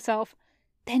at himself.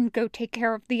 "Then go take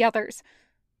care of the others."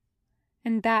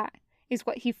 And that is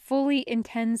what he fully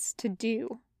intends to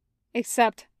do.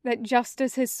 Except that just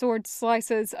as his sword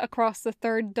slices across the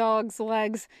third dog's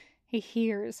legs, he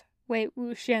hears Wei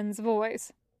Wuxian's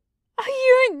voice.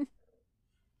 "Ayun!"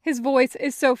 His voice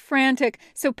is so frantic,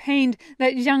 so pained,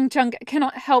 that Zhang Cheng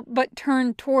cannot help but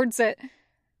turn towards it.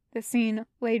 The scene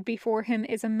laid before him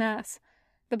is a mess.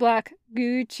 The black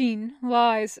Gu Qin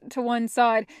lies to one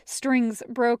side, strings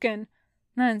broken.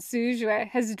 Lan Sujue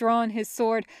has drawn his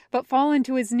sword, but fallen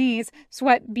to his knees,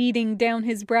 sweat beading down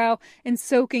his brow and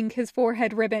soaking his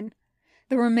forehead ribbon.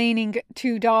 The remaining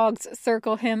two dogs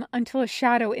circle him until a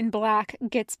shadow in black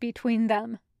gets between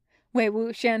them. Wei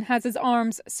Wuxian has his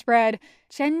arms spread,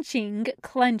 Chen Qing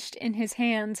clenched in his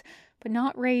hands, but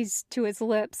not raised to his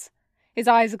lips. His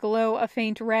eyes glow a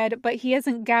faint red, but he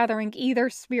isn't gathering either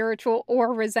spiritual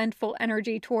or resentful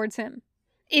energy towards him.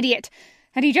 Idiot!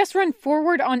 Had he just run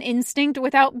forward on instinct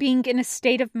without being in a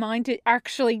state of mind to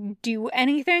actually do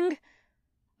anything?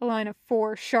 A line of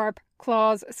 4 sharp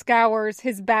claws scours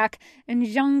his back, and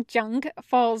Zhang Zheng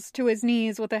falls to his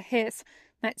knees with a hiss.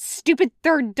 "That stupid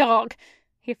third dog!"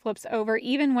 He flips over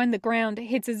even when the ground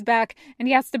hits his back, and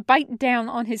he has to bite down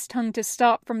on his tongue to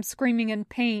stop from screaming in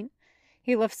pain.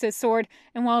 He lifts his sword,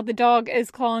 and while the dog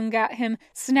is clawing at him,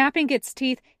 snapping its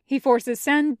teeth, he forces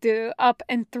Sandu up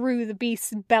and through the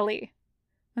beast's belly.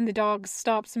 When the dog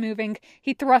stops moving,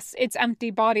 he thrusts its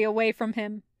empty body away from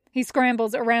him. He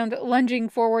scrambles around, lunging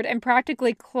forward and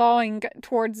practically clawing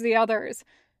towards the others.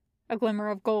 A glimmer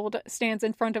of gold stands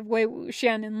in front of Wei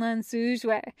Wuxian and Lan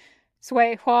Sujue.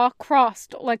 Sui Hua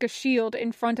crossed like a shield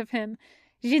in front of him.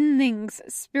 Jinling's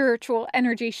spiritual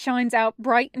energy shines out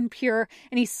bright and pure,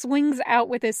 and he swings out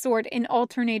with his sword in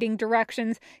alternating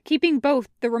directions, keeping both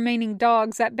the remaining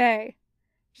dogs at bay.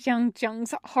 Zhang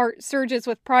Zheng's heart surges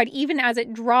with pride even as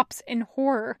it drops in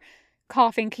horror.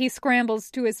 Coughing, he scrambles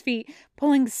to his feet,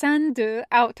 pulling Sandu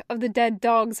out of the dead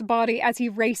dog's body as he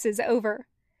races over.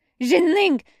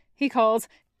 "Jinling!" he calls.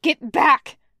 "Get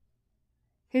back!"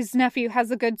 His nephew has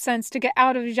the good sense to get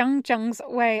out of Zhang Zheng's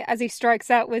way as he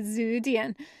strikes out with Zhu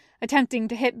Dian, attempting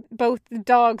to hit both the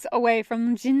dogs away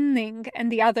from Jinling and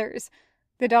the others.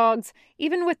 The dogs,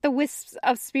 even with the wisps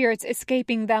of spirits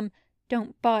escaping them,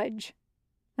 don't budge.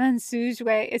 Lan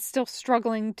Sujue is still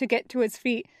struggling to get to his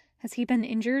feet. Has he been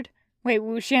injured? Wei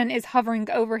Wuxian is hovering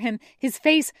over him, his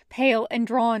face pale and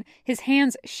drawn, his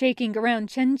hands shaking around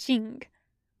Chen Qing.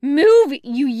 "Move,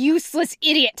 you useless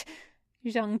idiot!"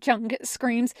 Zhang Zheng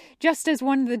screams, just as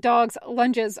one of the dogs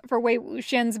lunges for Wei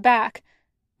Wuxian's back.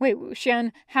 Wei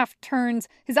Wuxian half turns,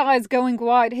 his eyes going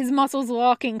wide, his muscles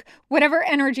locking. Whatever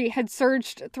energy had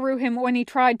surged through him when he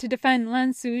tried to defend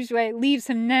Lan Sujue leaves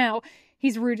him now.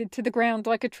 He's rooted to the ground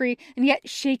like a tree, and yet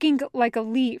shaking like a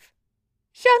leaf.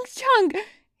 "Zhang Zheng!"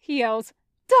 he yells.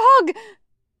 "Dog!"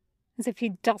 As if he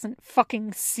doesn't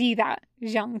fucking see that,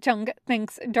 Zhang Zheng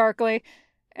thinks darkly.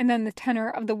 And then the tenor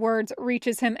of the words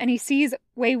reaches him, and he sees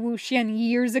Wei Wuxian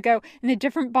years ago in a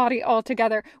different body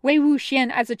altogether. Wei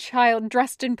Wuxian as a child,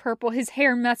 dressed in purple, his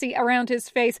hair messy around his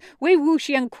face. Wei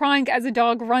Wuxian crying as a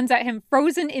dog runs at him,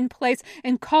 frozen in place,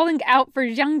 and calling out for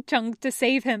Zhang Zheng to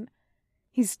save him.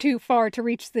 He's too far to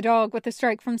reach the dog with a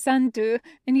strike from Sandu,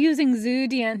 and using Zhu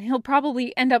Dian, he'll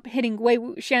probably end up hitting Wei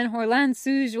Wuxian or Lan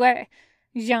Sujue.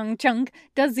 Zhang Zheng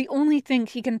does the only thing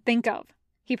he can think of.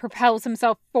 He propels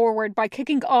himself forward by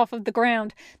kicking off of the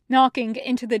ground, knocking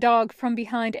into the dog from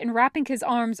behind and wrapping his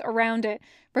arms around it,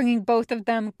 bringing both of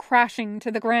them crashing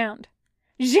to the ground.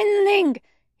 "Jinling!"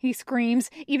 he screams,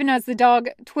 even as the dog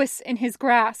twists in his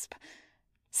grasp.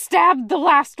 "Stab the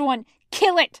last one!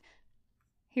 Kill it!"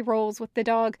 He rolls with the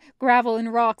dog, gravel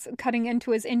and rocks cutting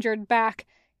into his injured back.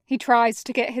 He tries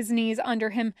to get his knees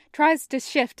under him, tries to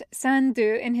shift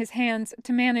Sandu in his hands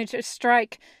to manage a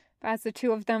strike. As the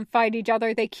two of them fight each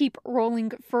other, they keep rolling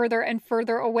further and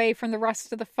further away from the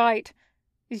rest of the fight.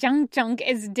 Zhang Zhang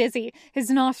is dizzy, his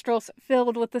nostrils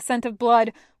filled with the scent of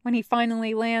blood, when he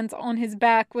finally lands on his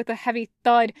back with a heavy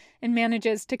thud and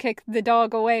manages to kick the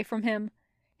dog away from him.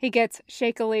 He gets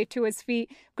shakily to his feet,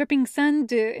 gripping Sun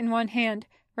De in one hand,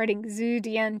 ready Zhu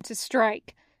Dian to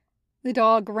strike. The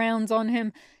dog rounds on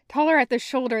him, taller at the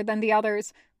shoulder than the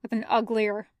others, with an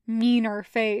uglier, meaner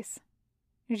face.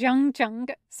 Zhang Zhang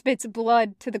spits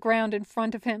blood to the ground in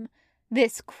front of him.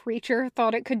 This creature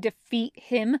thought it could defeat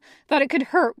him, thought it could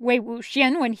hurt Wei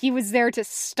Wuxian when he was there to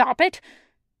stop it.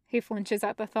 He flinches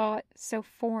at the thought, so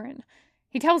foreign.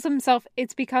 He tells himself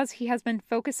it's because he has been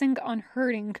focusing on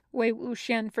hurting Wei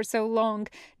Wuxian for so long,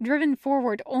 driven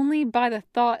forward only by the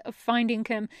thought of finding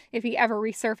him if he ever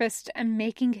resurfaced and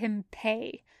making him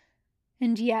pay.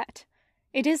 And yet,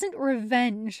 it isn't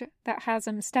revenge that has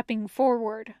him stepping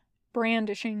forward,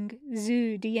 brandishing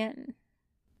Zhu Dian.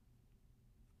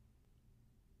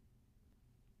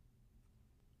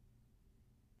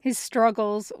 His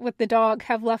struggles with the dog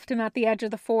have left him at the edge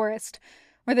of the forest,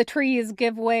 where the trees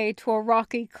give way to a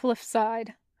rocky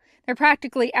cliffside. They're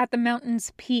practically at the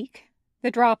mountain's peak, the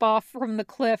drop-off from the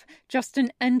cliff just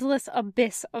an endless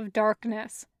abyss of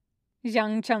darkness.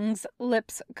 Zhang Cheng's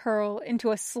lips curl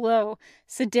into a slow,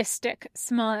 sadistic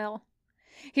smile.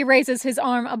 He raises his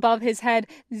arm above his head,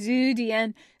 Zhu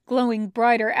Dian glowing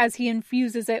brighter as he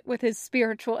infuses it with his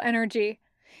spiritual energy.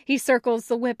 He circles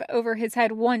the whip over his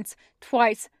head once,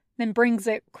 twice, then brings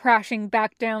it crashing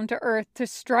back down to earth to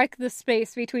strike the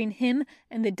space between him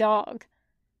and the dog.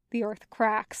 The earth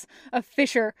cracks, a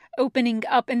fissure opening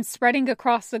up and spreading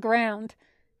across the ground.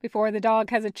 Before the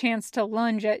dog has a chance to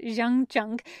lunge at Zhang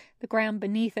Zhang, the ground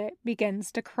beneath it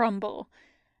begins to crumble.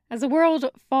 As the world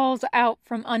falls out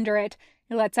from under it,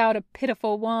 it lets out a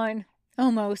pitiful whine,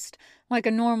 almost like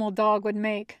a normal dog would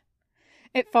make.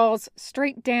 It falls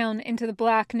straight down into the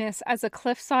blackness as the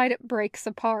cliffside breaks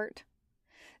apart.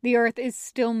 The earth is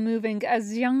still moving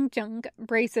as Zhang Zhang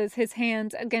braces his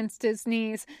hands against his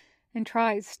knees and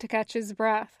tries to catch his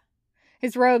breath.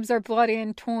 His robes are bloody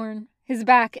and torn, his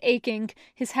back aching,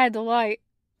 his head light,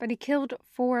 but he killed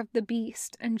 4 of the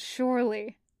beast, and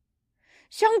surely...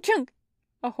 "Zhang Zhang!"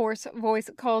 a hoarse voice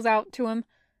calls out to him.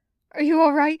 "Are you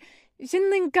all right?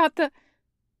 Xinling got the..."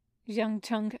 Zhang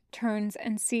Cheng turns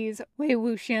and sees Wei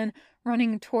Wuxian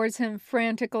running towards him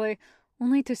frantically,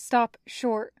 only to stop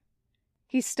short.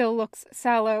 He still looks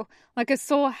sallow, like his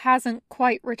soul hasn't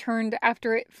quite returned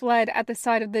after it fled at the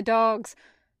sight of the dogs,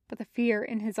 but the fear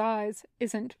in his eyes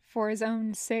isn't for his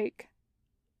own sake.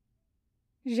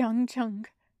 "Zhang Cheng,"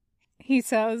 he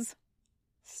says,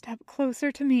 "step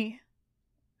closer to me."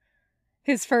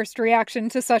 His first reaction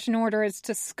to such an order is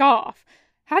to scoff.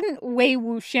 Hadn't Wei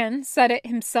Wuxian said it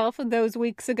himself those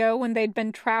weeks ago when they'd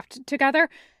been trapped together?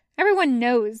 Everyone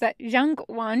knows that Zhang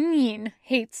Wanyin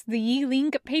hates the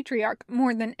Yiling patriarch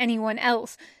more than anyone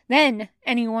else.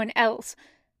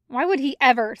 Why would he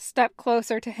ever step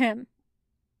closer to him?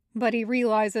 But he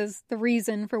realizes the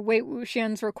reason for Wei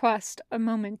Wuxian's request a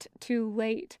moment too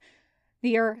late.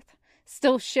 The earth,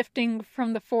 still shifting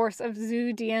from the force of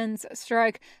Zhu Dian's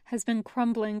strike, has been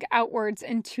crumbling outwards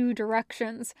in 2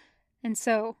 directions. And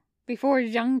so, before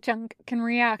Zhang Zhang can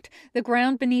react, the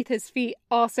ground beneath his feet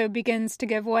also begins to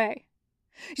give way.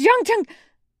 "Zhang Zhang!"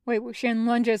 Wei Wuxian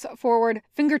lunges forward,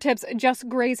 fingertips just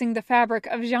grazing the fabric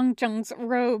of Zhang Zhang's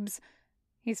robes.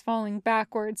 He's falling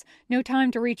backwards, no time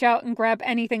to reach out and grab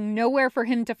anything, nowhere for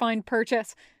him to find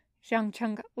purchase. Zhang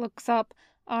Zhang looks up,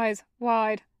 eyes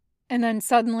wide, and then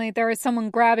suddenly there is someone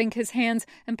grabbing his hands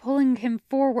and pulling him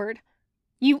forward.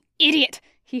 "You idiot!"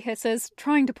 he hisses,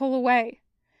 trying to pull away.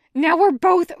 "Now we're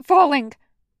both falling!"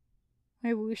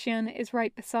 Wei Wuxian is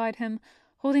right beside him,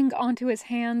 holding onto his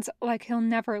hands like he'll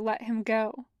never let him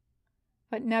go.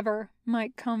 But never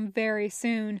might come very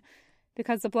soon,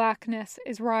 because the blackness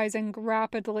is rising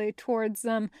rapidly towards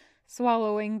them,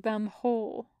 swallowing them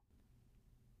whole.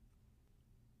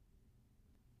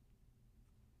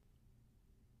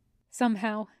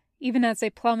 Somehow, even as they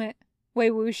plummet, Wei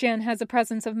Wuxian has the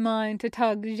presence of mind to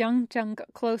tug Zhang Zhang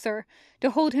closer, to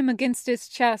hold him against his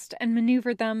chest and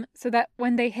maneuver them so that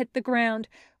when they hit the ground,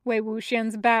 Wei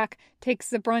Wuxian's back takes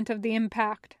the brunt of the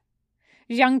impact.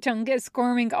 Zhang Zhang is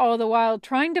squirming all the while,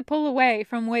 trying to pull away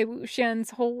from Wei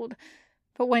Wuxian's hold.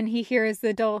 But when he hears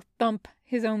the dull thump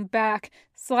his own back,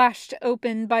 slashed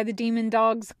open by the demon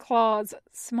dog's claws,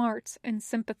 smarts in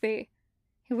sympathy.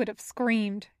 He would have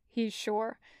screamed, he's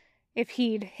sure, if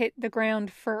he'd hit the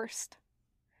ground first.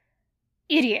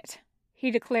 "Idiot," he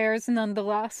declares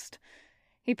nonetheless.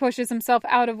 He pushes himself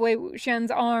out of Wei Wuxian's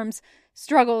arms,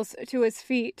 struggles to his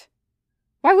feet.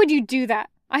 "Why would you do that?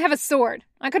 I have a sword.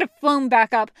 I could have flown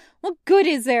back up. What good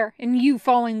is there in you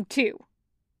falling too?"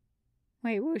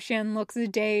 Wei Wuxian looks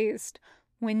dazed,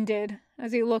 winded,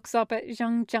 as he looks up at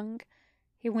Zhang Zheng.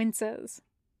 He winces.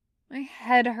 My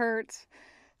head hurts.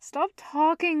 Stop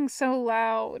talking so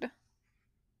loud.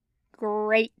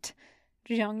 Great,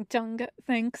 Zhang Zheng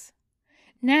thinks.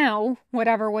 Now,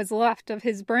 whatever was left of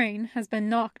his brain has been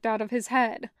knocked out of his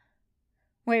head.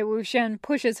 Wei Wuxian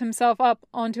pushes himself up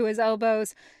onto his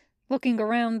elbows, looking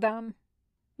around them.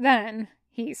 Then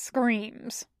he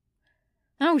screams.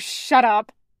 Oh, shut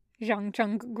up, Zhang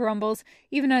Zheng grumbles,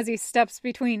 even as he steps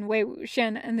between Wei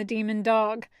Wuxian and the demon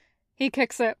dog. He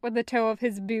kicks it with the toe of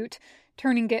his boot,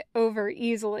 turning it over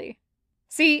easily.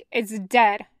 See, it's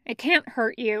dead. It can't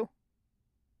hurt you.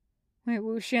 Wei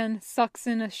Wuxian sucks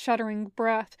in a shuddering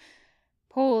breath,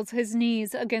 pulls his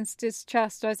knees against his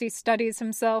chest as he steadies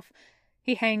himself.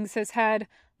 He hangs his head,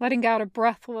 letting out a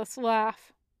breathless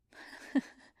laugh.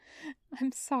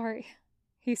 I'm sorry,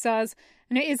 he says,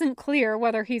 and it isn't clear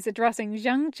whether he's addressing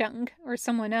Zhang Zheng or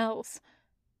someone else.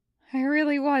 I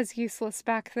really was useless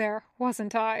back there,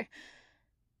 wasn't I?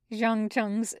 Zhang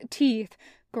Zheng's teeth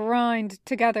grind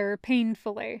together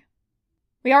painfully.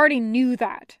 We already knew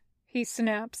that, he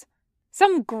snaps.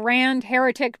 Some grand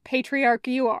heretic patriarch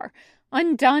you are,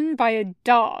 undone by a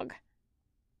dog.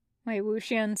 Wei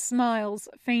Wuxian smiles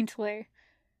faintly.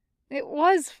 It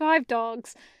was 5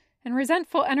 dogs, and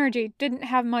resentful energy didn't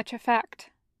have much effect.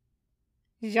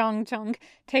 Zhang Zheng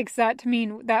takes that to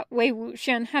mean that Wei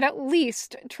Wuxian had at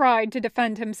least tried to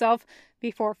defend himself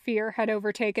before fear had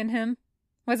overtaken him.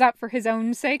 Was that for his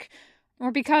own sake,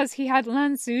 or because he had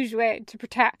Lan Suzhui to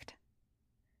protect?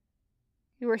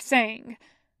 You were saying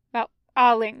about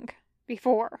Aling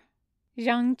before,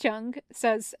 Zhang Zheng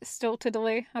says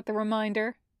stiltedly at the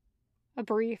reminder. A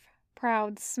brief,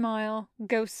 proud smile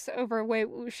ghosts over Wei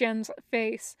Wuxian's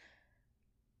face.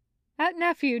 That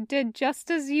nephew did just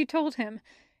as you told him.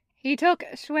 He took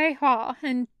Shui Hua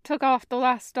and took off the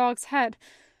last dog's head.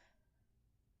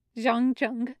 Zhang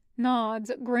Zheng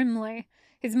nods grimly,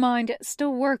 his mind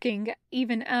still working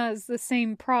even as the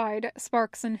same pride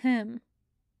sparks in him.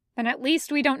 Then at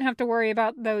least we don't have to worry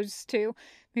about those 2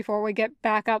 before we get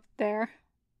back up there.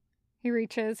 He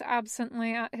reaches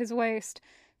absently at his waist,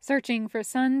 searching for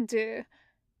Sun Du,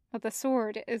 but the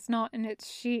sword is not in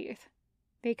its sheath,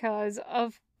 because,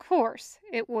 of course,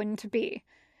 it wouldn't be.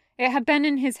 It had been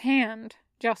in his hand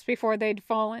just before they'd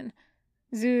fallen.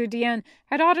 Zhu Dian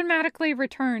had automatically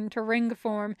returned to ring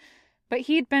form, but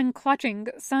he'd been clutching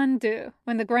Sun Du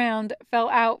when the ground fell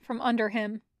out from under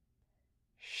him.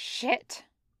 Shit.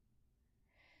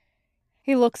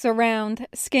 He looks around,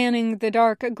 scanning the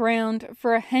dark ground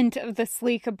for a hint of the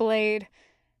sleek blade.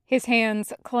 His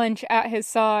hands clench at his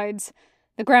sides.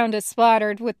 The ground is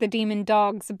splattered with the demon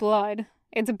dog's blood,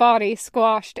 its body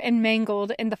squashed and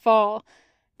mangled in the fall.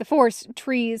 The forest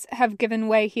trees have given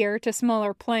way here to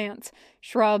smaller plants,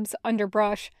 shrubs,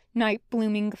 underbrush,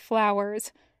 night-blooming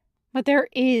flowers. But there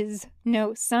is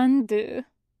no Sun Du.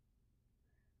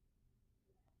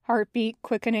 Heartbeat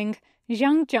quickening,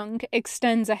 Zhang Zheng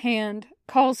extends a hand,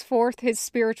 calls forth his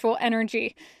spiritual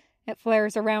energy. It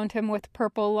flares around him with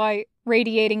purple light,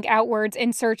 radiating outwards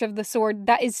in search of the sword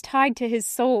that is tied to his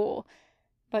soul.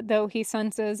 But though he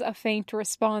senses a faint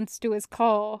response to his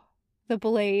call, the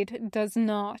blade does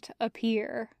not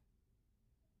appear.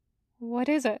 What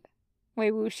is it? Wei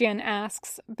Wuxian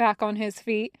asks, back on his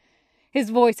feet. His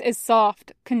voice is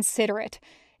soft, considerate.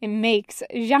 It makes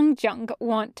Zhang Zheng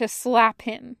want to slap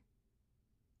him.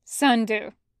 Sun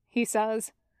Du, he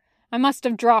says. I must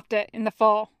have dropped it in the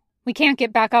fall. We can't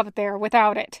get back up there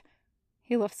without it.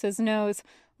 He lifts his nose,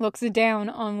 looks down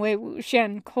on Wei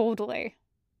Wuxian coldly.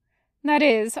 That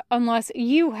is, unless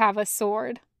you have a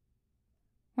sword.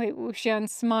 Wei Wuxian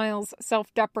smiles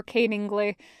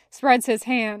self-deprecatingly, spreads his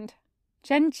hand.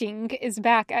 Chen Jing is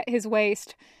back at his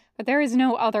waist, but there is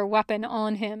no other weapon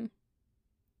on him.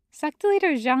 Sect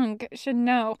Leader Zhang should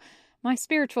know my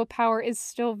spiritual power is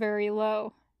still very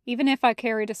low. Even if I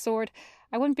carried a sword,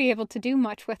 I wouldn't be able to do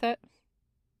much with it.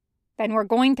 Then we're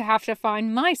going to have to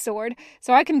find my sword,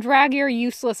 so I can drag your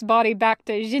useless body back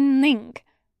to Jinling.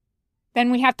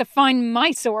 Then we have to find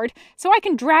my sword, so I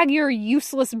can drag your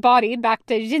useless body back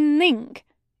to Jinling,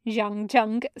 Zhang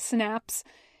Zheng snaps.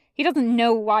 He doesn't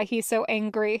know why he's so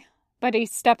angry, but he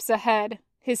steps ahead,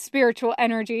 his spiritual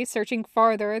energy searching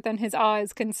farther than his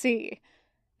eyes can see.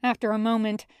 After a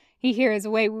moment, he hears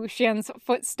Wei Wuxian's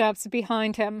footsteps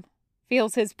behind him,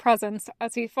 feels his presence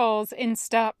as he falls in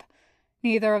step.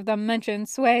 Neither of them mention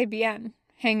Sui Bian,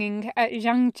 hanging at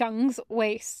Zhang Zheng's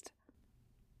waist.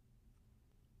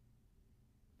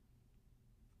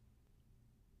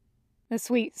 The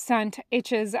sweet scent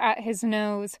itches at his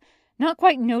nose, not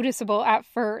quite noticeable at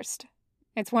first.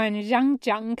 It's when Zhang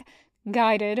Zheng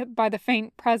guided by the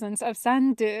faint presence of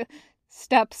Sandu,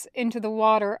 steps into the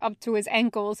water up to his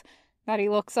ankles, that he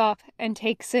looks up and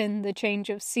takes in the change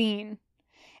of scene.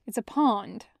 It's a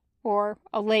pond, or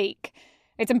a lake.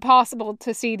 It's impossible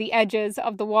to see the edges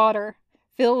of the water,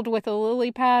 filled with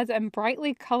lily pads and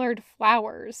brightly colored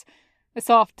flowers. A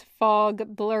soft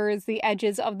fog blurs the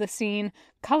edges of the scene,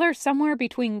 color somewhere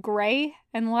between gray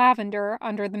and lavender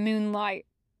under the moonlight.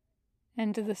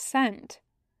 And the scent.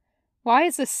 Why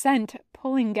is the scent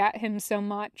pulling at him so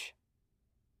much?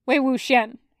 "Wei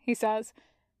Wuxian," he says.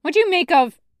 "What do you make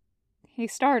of—" He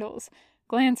startles,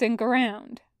 glancing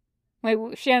around. Wei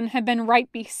Wuxian had been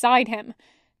right beside him.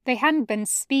 They hadn't been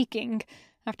speaking,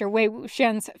 after Wei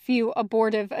Wuxian's few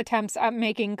abortive attempts at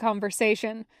making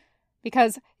conversation,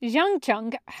 because Jiang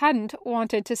Cheng hadn't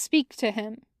wanted to speak to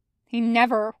him. He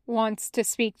never wants to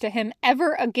speak to him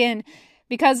ever again,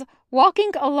 because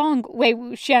walking along Wei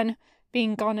Wuxian,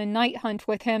 being on a night hunt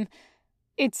with him,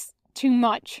 it's too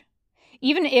much.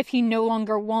 Even if he no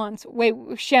longer wants Wei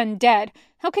Wuxian dead,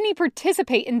 how can he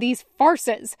participate in these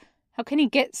farces? How can he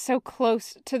get so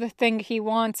close to the thing he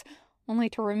wants, only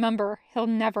to remember he'll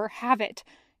never have it?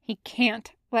 He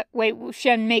can't let Wei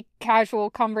Wuxian make casual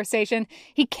conversation.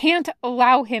 He can't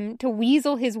allow him to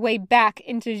weasel his way back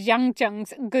into Jiang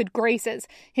Cheng's good graces,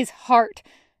 his heart,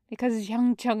 because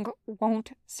Jiang Cheng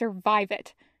won't survive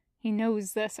it. He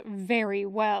knows this very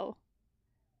well.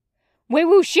 "Wei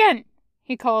Wuxian!"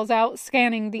 he calls out,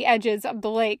 scanning the edges of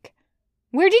the lake.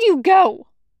 "Where did you go?"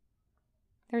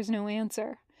 There's no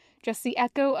answer, just the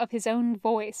echo of his own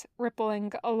voice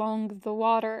rippling along the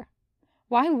water.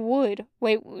 Why would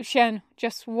Wei Wuxian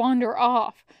just wander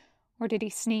off? Or did he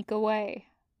sneak away,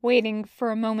 waiting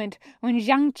for a moment when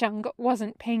Jiang Cheng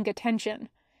wasn't paying attention?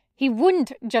 He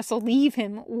wouldn't just leave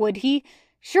him, would he?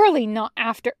 Surely not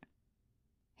after...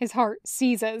 His heart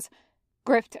seizes.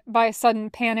 Gripped by a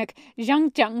sudden panic,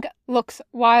 Jiang Cheng looks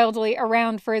wildly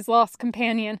around for his lost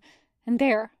companion, and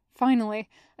there, finally,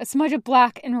 a smudge of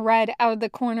black and red out of the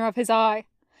corner of his eye.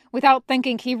 Without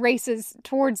thinking, he races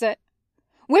towards it.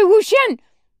 "Wei Wuxian!"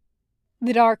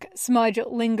 The dark smudge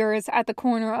lingers at the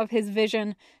corner of his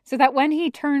vision, so that when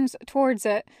he turns towards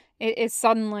it, it is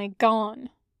suddenly gone.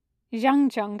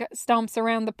 Jiang Cheng stomps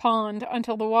around the pond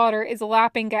until the water is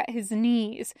lapping at his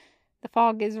knees. The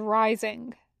fog is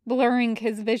rising, blurring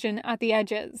his vision at the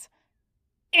edges.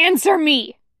 "Answer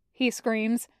me!" he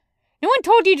screams. "No one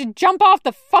told you to jump off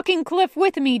the fucking cliff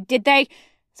with me, did they?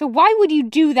 So why would you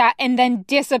do that and then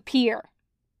disappear?"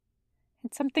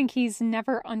 It's something he's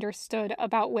never understood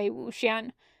about Wei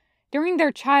Wuxian. During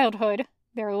their childhood,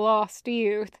 their lost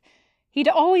youth, he'd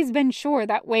always been sure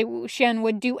that Wei Wuxian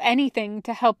would do anything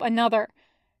to help another,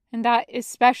 and that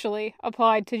especially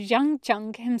applied to Jiang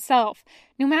Cheng himself,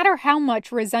 no matter how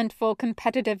much resentful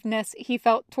competitiveness he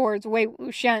felt towards Wei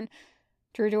Wuxian.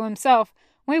 True to himself,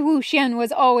 Wei Wuxian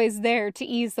was always there to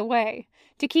ease the way,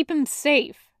 to keep him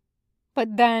safe.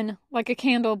 But then, like a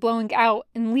candle blowing out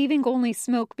and leaving only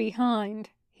smoke behind,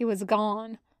 he was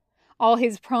gone. All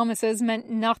his promises meant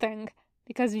nothing,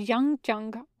 because Jiang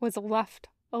Cheng was left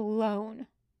alone.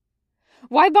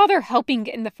 Why bother helping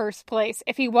in the first place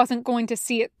if he wasn't going to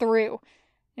see it through?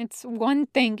 It's one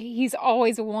thing he's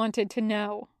always wanted to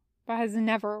know, but has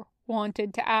never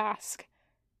wanted to ask.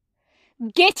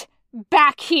 "Get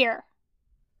back here!"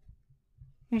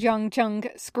 Jiang Cheng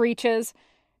screeches,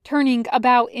 turning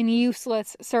about in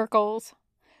useless circles.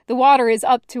 The water is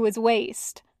up to his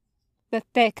waist. The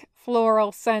thick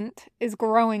floral scent is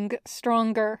growing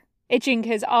stronger, itching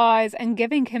his eyes and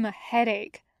giving him a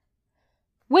headache.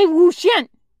 "Wei Wuxian!"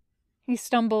 He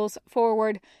stumbles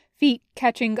forward, feet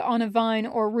catching on a vine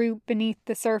or root beneath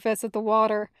the surface of the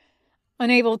water.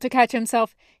 Unable to catch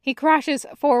himself, he crashes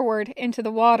forward into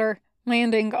the water,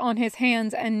 landing on his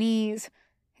hands and knees.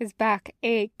 His back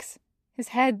aches. His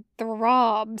head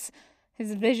throbs.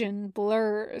 His vision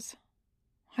blurs.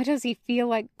 Why does he feel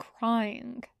like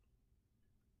crying?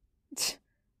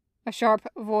 A sharp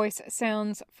voice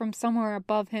sounds from somewhere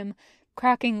above him,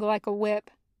 cracking like a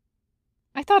whip.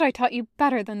 "I thought I taught you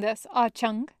better than this, Ah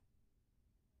Cheng."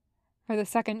 For the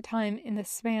second time in the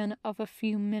span of a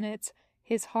few minutes,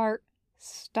 his heart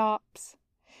stops.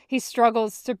 He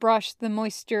struggles to brush the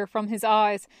moisture from his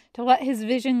eyes, to let his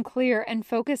vision clear and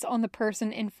focus on the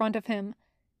person in front of him.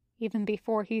 Even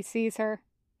before he sees her,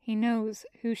 he knows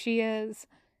who she is.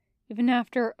 Even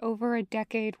after over a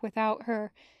decade without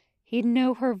her, he'd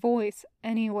know her voice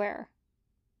anywhere.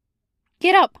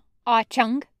 "Get up, Ah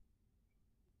Cheng!"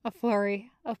 A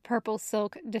flurry of purple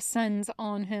silk descends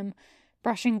on him,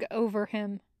 brushing over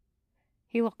him.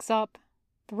 He looks up,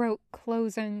 throat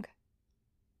closing.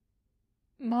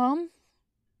 "Mom?"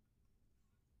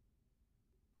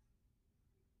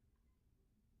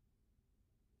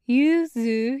 Yu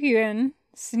Zhu-yuan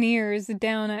sneers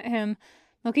down at him,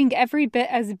 looking every bit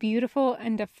as beautiful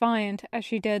and defiant as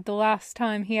she did the last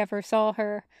time he ever saw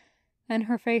her. Then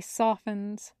her face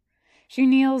softens. She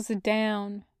kneels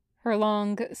down, her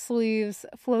long sleeves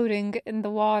floating in the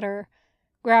water.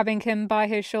 Grabbing him by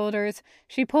his shoulders,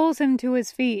 she pulls him to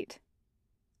his feet.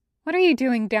 "What are you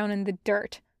doing down in the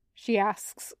dirt?" she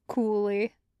asks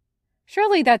coolly.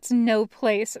 "Surely that's no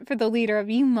place for the leader of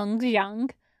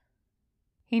Yimengjiang."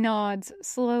 He nods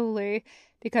slowly,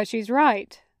 because she's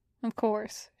right. Of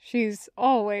course, she's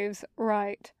always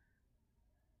right.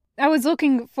 "I was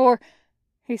looking for,"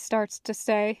 he starts to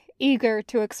say, eager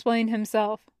to explain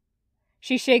himself.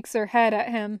 She shakes her head at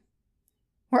him.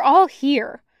 "We're all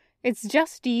here. It's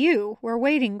just you we're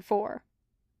waiting for."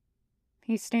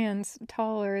 He stands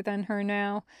taller than her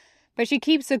now, but she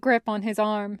keeps a grip on his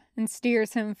arm and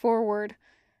steers him forward.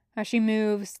 As she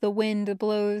moves, the wind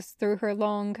blows through her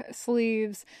long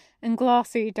sleeves and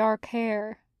glossy dark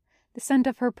hair. The scent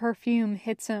of her perfume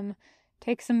hits him,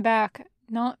 takes him back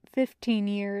not 15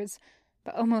 years,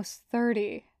 but almost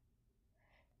 30.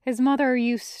 His mother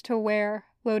used to wear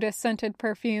lotus-scented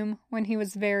perfume when he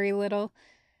was very little.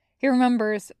 He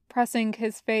remembers pressing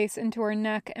his face into her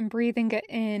neck and breathing it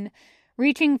in,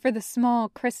 reaching for the small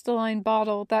crystalline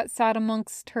bottle that sat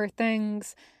amongst her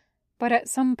things. But at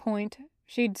some point,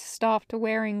 she'd stopped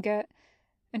wearing it,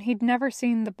 and he'd never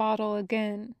seen the bottle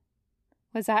again.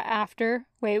 Was that after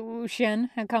Wei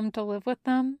Wuxian had come to live with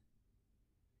them?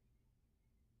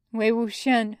 "Wei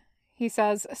Wuxian," he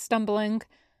says, stumbling.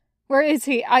 "Where is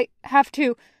he? I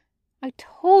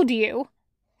told you,"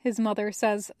 his mother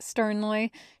says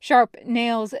sternly, sharp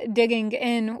nails digging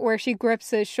in where she grips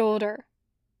his shoulder.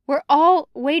 "We're all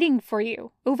waiting for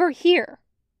you, over here."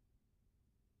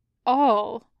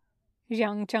 "All,"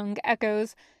 Jiang Cheng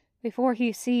echoes, before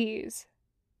he sees.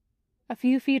 A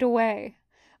few feet away,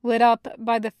 lit up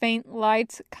by the faint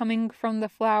lights coming from the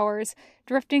flowers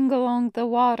drifting along the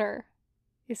water,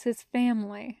 is his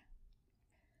family.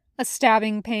 A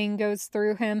stabbing pain goes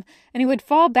through him, and he would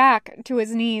fall back to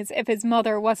his knees if his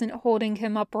mother wasn't holding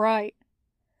him upright.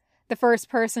 The first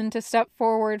person to step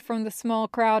forward from the small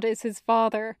crowd is his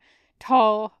father,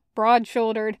 tall,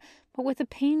 broad-shouldered, but with a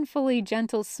painfully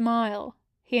gentle smile.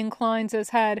 He inclines his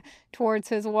head towards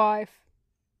his wife.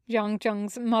 Jiang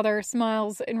Cheng's mother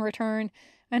smiles in return,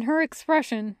 and her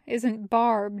expression isn't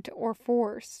barbed or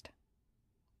forced.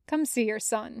 "Come see your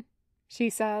son," she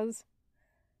says.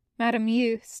 Madame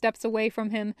Yu steps away from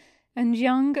him, and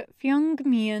Jiang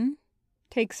Fyungmian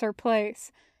takes her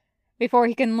place. Before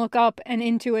he can look up and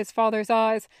into his father's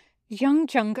eyes, Jiang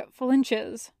Cheng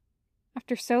flinches.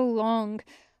 After so long,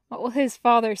 what will his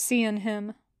father see in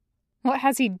him? What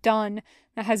has he done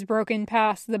that has broken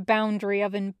past the boundary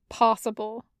of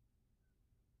impossible?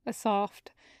 A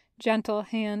soft, gentle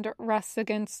hand rests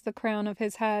against the crown of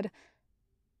his head.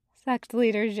 "Sect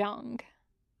leader Jiang,"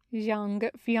 Jiang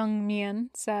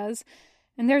Fyungmian says,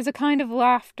 and there's a kind of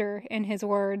laughter in his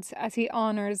words as he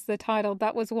honors the title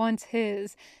that was once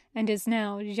his and is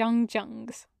now Jiang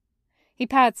Cheng's. He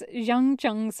pats Jiang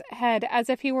Cheng's head as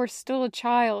if he were still a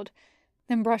child,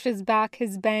 then brushes back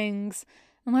his bangs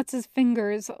and lets his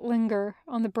fingers linger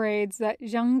on the braids that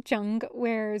Jiang Cheng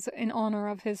wears in honor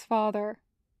of his father.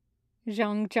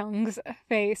 Jiang Cheng's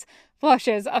face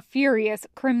flushes a furious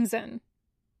crimson.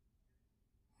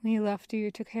 "We left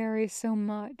you to carry so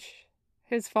much,"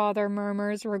 his father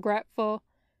murmurs, regretful.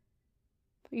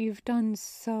 "But you've done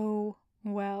so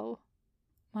well,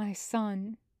 my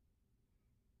son."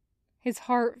 His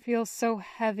heart feels so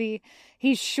heavy,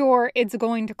 he's sure it's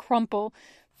going to crumple,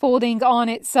 folding on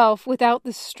itself without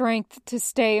the strength to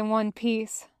stay in one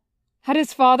piece. Had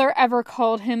his father ever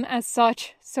called him as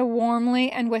such, so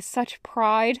warmly and with such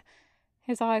pride?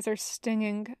 His eyes are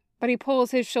stinging, but he pulls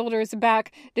his shoulders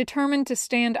back, determined to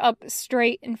stand up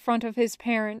straight in front of his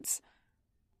parents.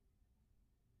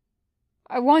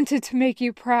 "I wanted to make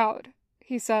you proud,"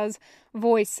 he says,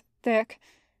 voice thick.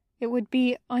 It would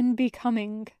be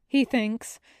unbecoming, he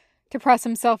thinks, to press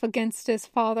himself against his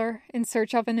father in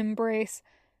search of an embrace.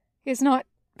 He has not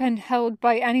been held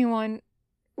by anyone,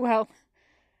 well,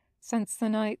 since the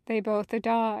night they both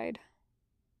died.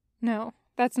 No,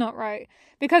 that's not right,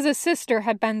 because a sister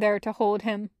had been there to hold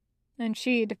him, and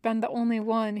she'd been the only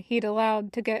one he'd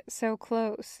allowed to get so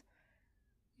close.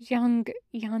 Young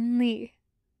Yanli.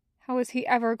 How was he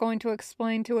ever going to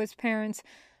explain to his parents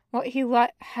what he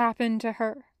let happen to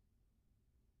her?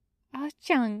 "Ah,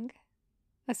 Jiang,"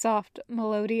 a soft,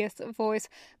 melodious voice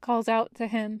calls out to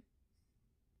him.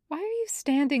 "Why are you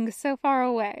standing so far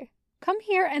away? Come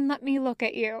here and let me look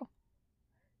at you."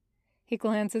 He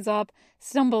glances up,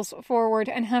 stumbles forward,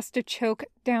 and has to choke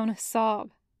down a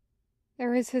sob.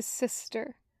 There is his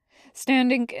sister,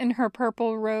 standing in her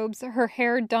purple robes, her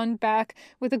hair done back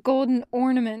with a golden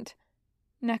ornament.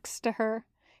 Next to her,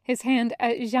 his hand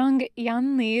at Zhang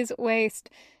Yanli's waist,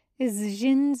 is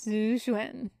Jin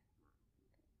Zuzhuan.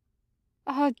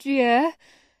 Adieu,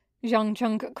 Zhang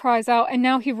Cheng cries out, and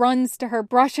now he runs to her,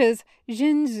 brushes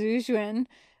Jin Zuzhuan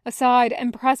aside,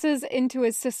 and presses into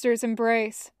his sister's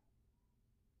embrace.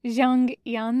 Zhang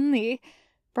Yanli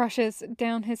brushes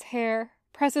down his hair,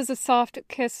 presses a soft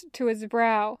kiss to his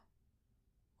brow.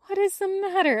 What is the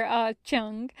matter, Ah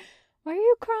Cheng? Why are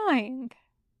you crying?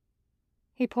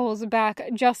 He pulls back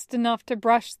just enough to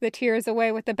brush the tears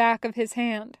away with the back of his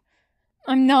hand.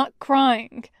 I'm not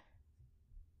crying.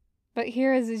 But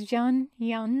here is Zhang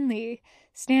Yanli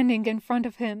standing in front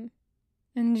of him,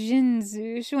 and Jin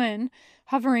Zuzhuan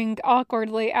hovering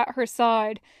awkwardly at her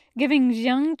side, giving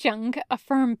Zhang Zheng a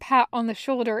firm pat on the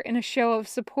shoulder in a show of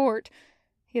support.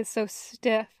 He is so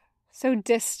stiff, so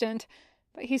distant,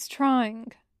 but he's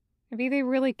trying. Maybe they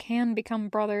really can become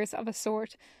brothers of a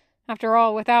sort. After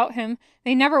all, without him,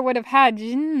 they never would have had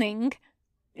Jinling.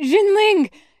 Jinling!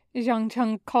 Zhang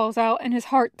Cheng calls out, and his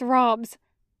heart throbs.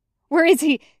 Where is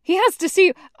he? He has to see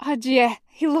you. Ajie,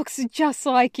 he looks just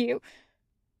like you.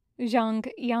 Zhang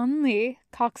Yanli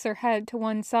cocks her head to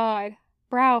one side,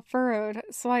 brow furrowed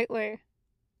slightly.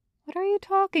 What are you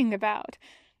talking about?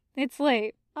 It's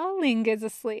late. Ling is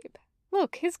asleep.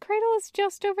 Look, his cradle is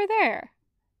just over there.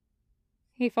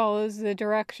 He follows the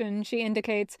direction she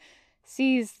indicates,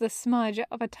 sees the smudge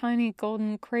of a tiny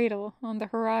golden cradle on the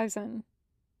horizon.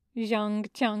 Zhang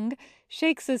Cheng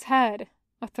shakes his head,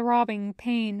 a throbbing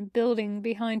pain building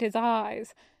behind his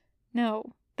eyes.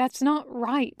 No, that's not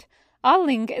right.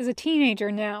 Ling is a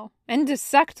teenager now, and a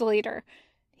sect leader.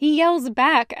 He yells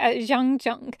back at Zhang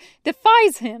Cheng,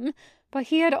 defies him, but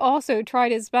he had also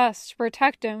tried his best to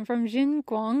protect him from Jin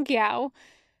Guangyao.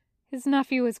 His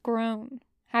nephew was grown,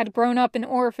 had grown up an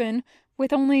orphan,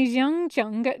 with only Zhang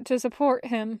Zheng to support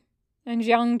him. And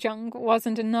Zhang Zheng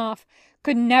wasn't enough,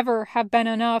 could never have been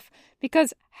enough,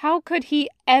 because how could he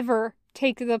ever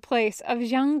take the place of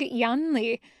Zhang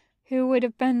Yanli, who would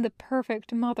have been the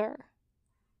perfect mother?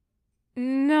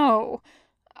 No,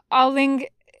 Ling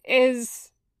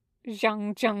is...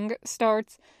 Zhang Zheng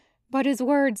starts, but his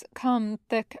words come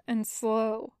thick and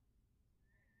slow.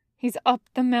 He's up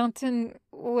the mountain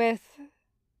with...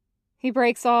 He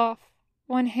breaks off,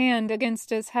 one hand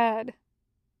against his head.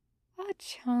 Ah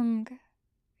Cheng,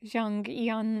 Zhang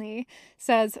Yanli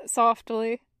says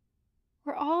softly.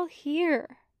 We're all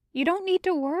here. You don't need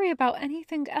to worry about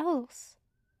anything else.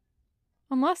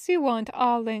 Unless you want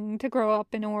Ah Ling to grow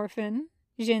up an orphan,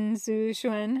 Jin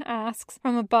Zuzhuan asks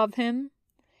from above him.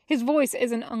 His voice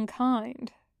isn't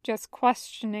unkind, just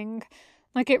questioning,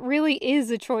 like it really is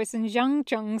a choice in Zhang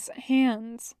Zheng's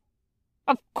hands.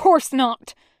 Of course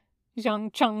not,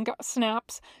 Zhang Cheng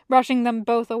snaps, brushing them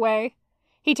both away.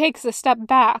 He takes a step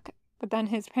back, but then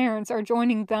his parents are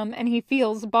joining them and he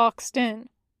feels boxed in.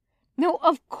 No,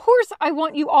 of course I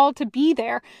want you all to be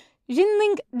there.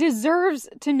 Jinling deserves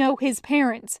to know his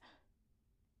parents.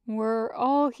 We're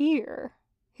all here,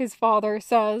 his father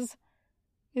says.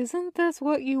 Isn't this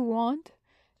what you want?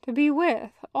 To be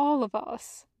with all of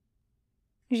us?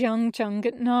 Zhang Cheng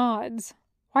nods.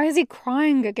 Why is he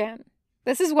crying again?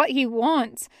 This is what he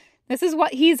wants. This is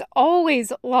what he's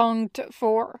always longed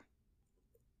for.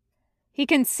 He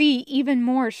can see even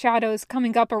more shadows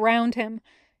coming up around him.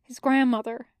 His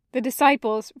grandmother, the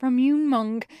disciples from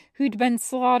Yunmeng who'd been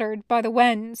slaughtered by the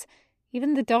Wens,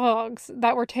 even the dogs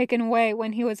that were taken away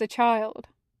when he was a child.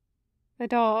 The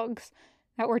dogs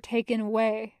that were taken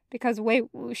away because Wei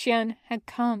Wuxian had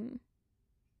come.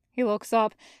 He looks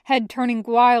up, head turning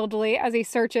wildly as he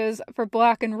searches for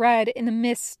black and red in the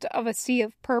mist of a sea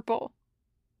of purple.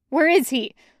 Where is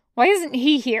he? Why isn't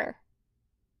he here?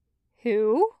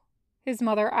 Who? His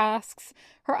mother asks,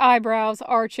 her eyebrows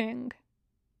arching.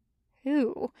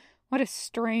 Who? What a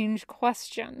strange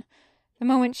question. The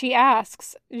moment she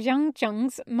asks, Zhang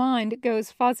Zheng's mind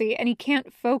goes fuzzy and he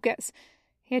can't focus.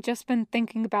 He had just been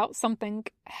thinking about something,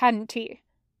 hadn't he?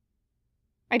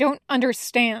 I don't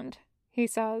understand, he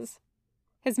says.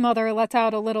 His mother lets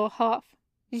out a little huff.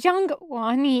 Zhang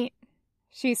Wani,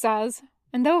 she says,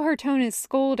 and though her tone is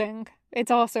scolding,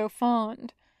 it's also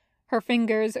fond. Her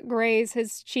fingers graze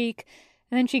his cheek,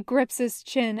 and then she grips his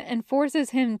chin and forces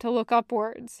him to look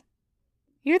upwards.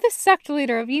 You're the sect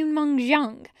leader of Yunmeng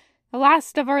Zhang, the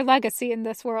last of our legacy in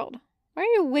this world. Why are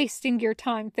you wasting your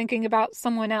time thinking about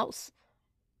someone else?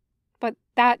 But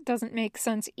that doesn't make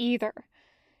sense either.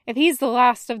 If he's the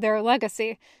last of their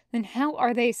legacy, then how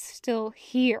are they still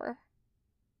here?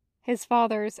 His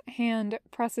father's hand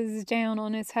presses down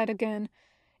on his head again.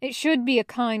 It should be a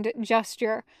kind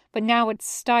gesture, but now it's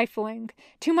stifling,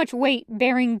 too much weight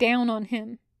bearing down on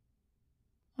him.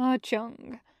 "Ah,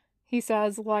 Chung," he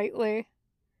says lightly.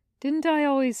 "Didn't I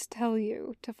always tell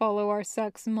you to follow our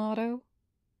sex motto?"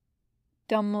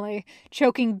 Dumbly,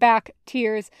 choking back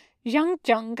tears, Jiang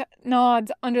Zheng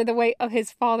nods under the weight of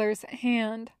his father's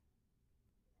hand.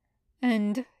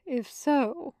 "And if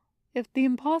so, if the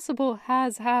impossible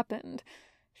has happened,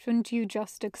 shouldn't you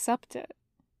just accept it?"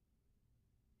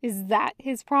 Is that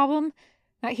his problem?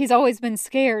 That he's always been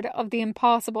scared of the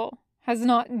impossible, has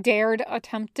not dared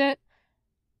attempt it?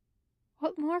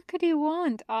 "What more could you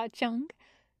want, Ah Chung?"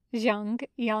 Zhang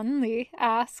Yanli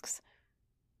asks.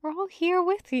 "We're all here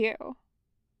with you."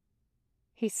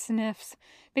 He sniffs,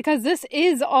 because this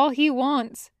is all he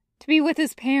wants, to be with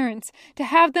his parents, to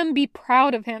have them be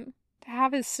proud of him, to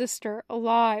have his sister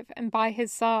alive and by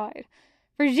his side,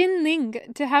 for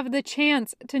Jinling to have the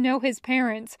chance to know his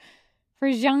parents, for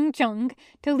Zhang Zheng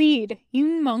to lead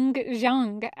Yunmeng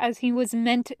Zhang as he was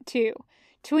meant to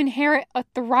inherit a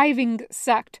thriving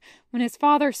sect when his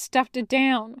father stepped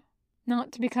down,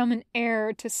 not to become an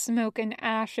heir to smoke and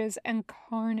ashes and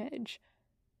carnage.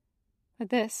 But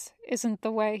this isn't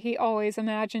the way he always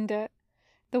imagined it,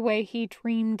 the way he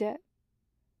dreamed it.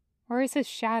 Where is his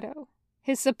shadow,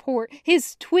 his support,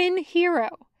 his twin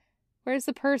hero? Where's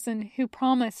the person who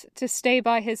promised to stay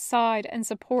by his side and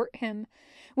support him?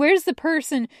 Where's the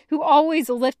person who always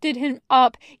lifted him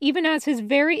up, even as his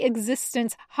very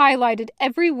existence highlighted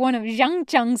every one of Zhang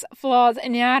Zheng's flaws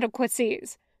and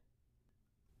inadequacies?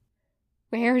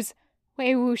 Where's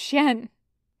Wei Wuxian?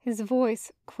 His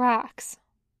voice cracks.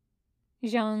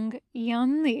 Zhang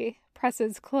Yanli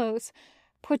presses close,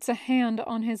 puts a hand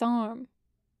on his arm.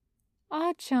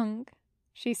 "Ah Chung,"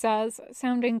 she says,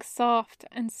 sounding soft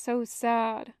and so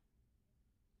sad.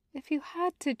 "If you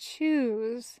had to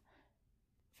choose—"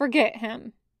 "Forget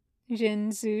him," Jin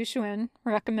Zuxuan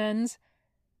recommends.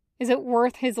 "Is it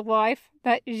worth his life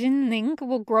that Jinling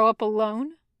will grow up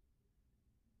alone?"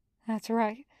 "That's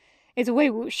right. It's Wei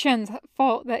Wuxian's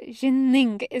fault that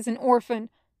Jinling is an orphan."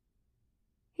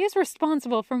 "He is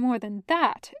responsible for more than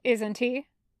that, isn't he?"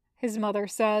 his mother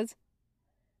says.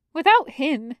 "Without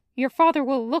him, your father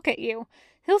will look at you.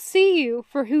 He'll see you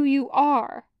for who you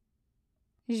are."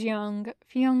 Jiang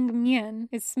Fyongmian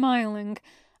is smiling,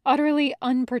 utterly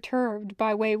unperturbed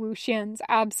by Wei Wuxian's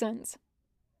absence.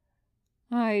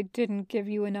 "I didn't give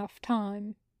you enough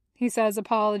time," he says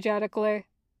apologetically.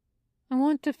 "I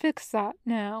want to fix that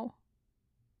now."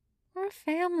 "We're a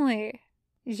family,"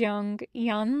 Zhang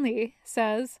Yanli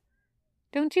says.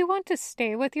 "Don't you want to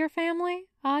stay with your family,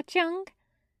 Ah Jiang?"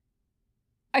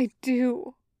 "I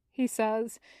do," he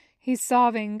says. He's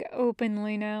sobbing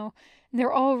openly now, and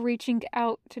they're all reaching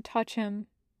out to touch him,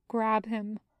 grab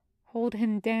him, hold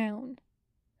him down.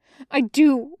 "I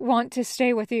do want to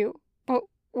stay with you, but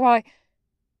why?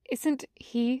 Isn't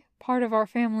he part of our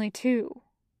family too?"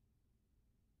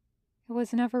 It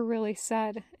was never really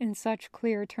said in such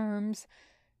clear terms.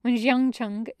 When Jiang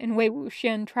Cheng and Wei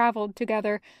Wuxian traveled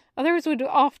together, others would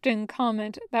often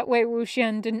comment that Wei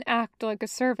Wuxian didn't act like a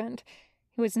servant.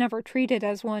 He was never treated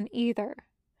as one either.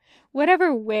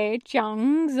 Whatever Wei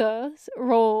Jiangze's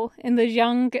role in the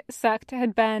Jiang sect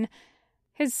had been,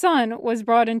 his son was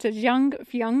brought into Jiang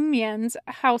Fyongmian's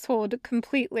household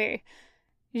completely.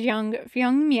 Jiang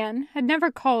Fyongmian had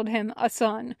never called him a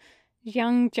son.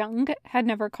 Jiang Zheng had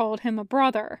never called him a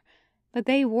brother. But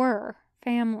they were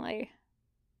family.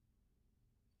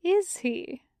 "Is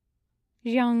he?"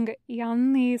 Zhang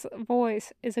Yanli's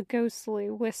voice is a ghostly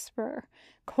whisper,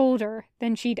 colder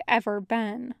than she'd ever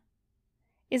been.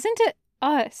 "Isn't it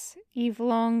us you've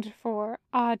longed for,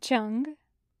 Ah Chung?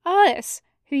 Us,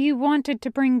 who you wanted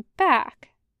to bring back?"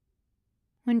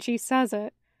 When she says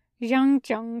it, Jiang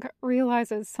Zheng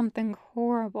realizes something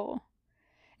horrible.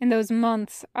 In those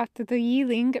months after the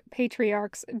Yiling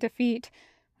patriarch's defeat,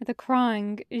 with a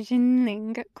crying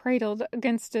Jinling cradled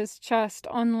against his chest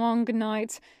on long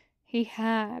nights, he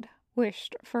had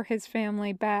wished for his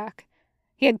family back.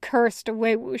 He had cursed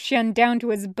Wei Wuxian down to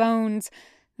his bones,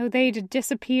 though they'd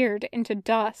disappeared into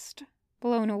dust,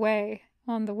 blown away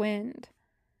on the wind.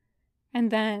 And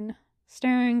then,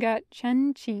 staring at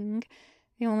Chen Qing,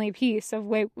 the only piece of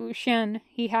Wei Wuxian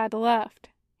he had left,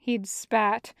 he'd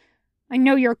spat, "I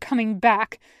know you're coming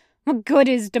back. What good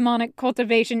is demonic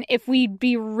cultivation if we'd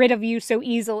be rid of you so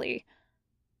easily?"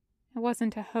 It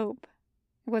wasn't a hope.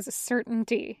 It was a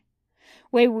certainty.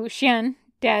 Wei Wuxian,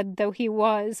 dead though he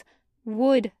was,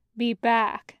 would be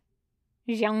back.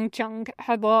 Jiang Zheng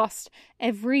had lost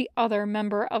every other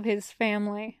member of his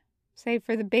family, save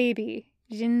for the baby,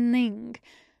 Jinling.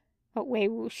 But Wei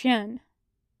Wuxian,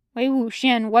 Wei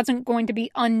Wuxian wasn't going to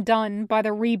be undone by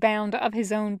the rebound of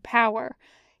his own power.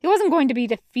 He wasn't going to be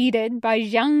defeated by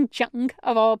Zhang Zheng,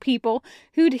 of all people,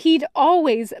 he'd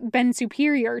always been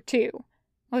superior to.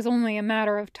 It was only a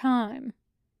matter of time.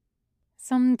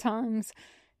 Sometimes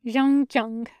Zhang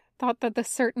Zheng thought that the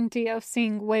certainty of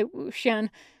seeing Wei Wuxian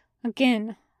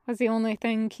again was the only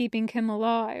thing keeping him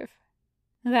alive.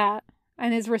 That,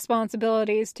 and his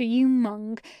responsibilities to Yu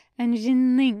Meng and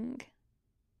Jinling.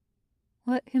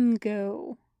 Let him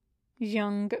go,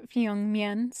 Zhang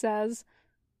Fyongmian says.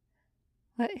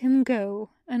 Let him go,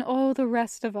 and all the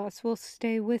rest of us will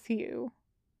stay with you.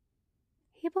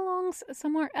 He belongs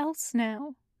somewhere else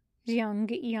now, Jiang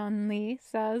Yanli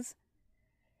says.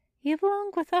 You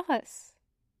belong with us.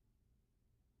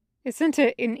 Isn't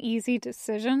it an easy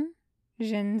decision?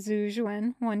 Jin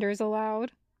Zuzhuan wonders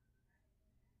aloud.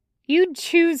 You'd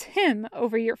choose him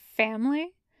over your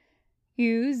family?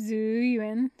 Yu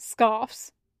Zuyuan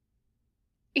scoffs.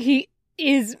 He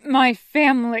is my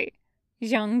family,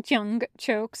 Zhang Zheng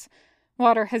chokes.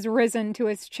 Water has risen to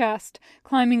his chest,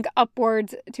 climbing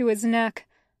upwards to his neck.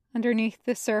 Underneath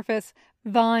the surface,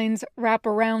 vines wrap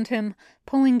around him,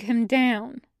 pulling him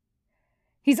down.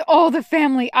 He's all the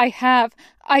family I have.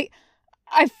 I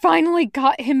finally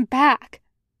got him back.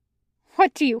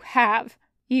 What do you have?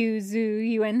 Yu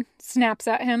Zuyuan snaps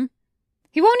at him.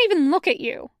 He won't even look at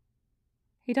you.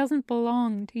 He doesn't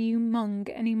belong to Yu Meng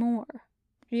anymore,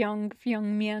 Jiang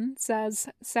Fyongmian says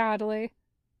sadly.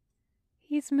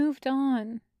 He's moved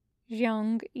on,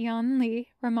 Jiang Yanli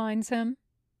reminds him.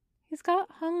 He's got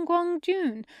Heng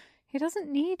Guangjun. He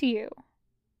doesn't need you.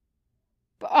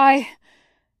 But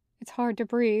It's hard to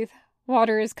breathe.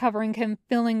 Water is covering him,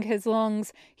 filling his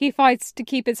lungs. He fights to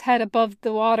keep his head above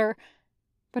the water.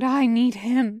 But I need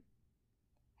him.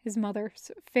 His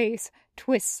mother's face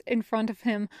twists in front of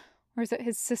him. Or is it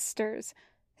his sister's?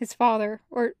 His father?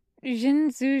 Or Jin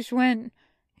Zuzhuan?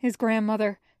 His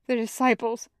grandmother? The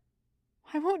disciples?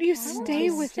 Why won't you stay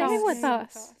with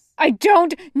us? I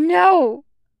don't know!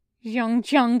 Zhang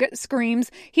Zheng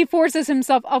screams. He forces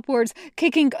himself upwards,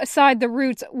 kicking aside the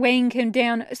roots, weighing him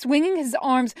down, swinging his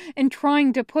arms and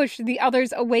trying to push the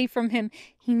others away from him.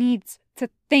 He needs to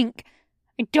think.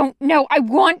 I don't know. I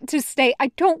want to stay.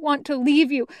 I don't want to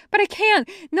leave you. But I can't.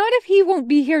 Not if he won't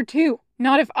be here too.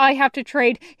 Not if I have to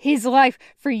trade his life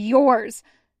for yours.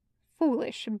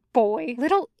 Foolish boy.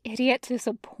 Little idiot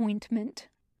disappointment.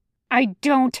 I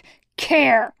don't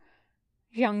care.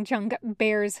 Zhang Zheng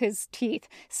bares his teeth.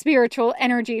 Spiritual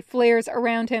energy flares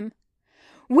around him.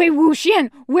 Wei Wuxian,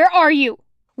 where are you?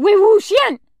 Wei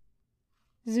Wuxian!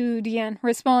 Zhu Dian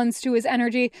responds to his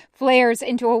energy, flares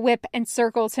into a whip and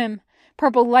circles him.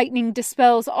 Purple lightning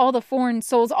dispels all the foreign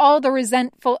souls, all the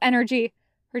resentful energy.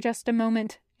 For just a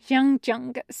moment, Zhang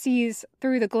Zheng sees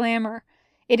through the glamour.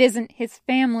 It isn't his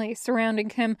family surrounding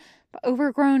him, but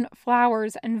overgrown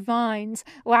flowers and vines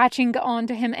latching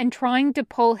onto him and trying to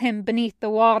pull him beneath the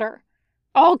water.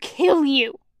 I'll kill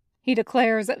you, he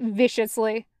declares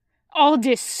viciously. I'll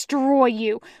destroy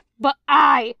you, but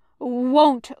I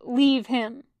won't leave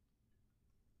him.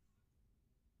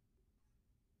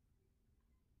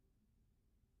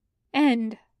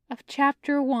 End of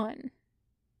Chapter 1.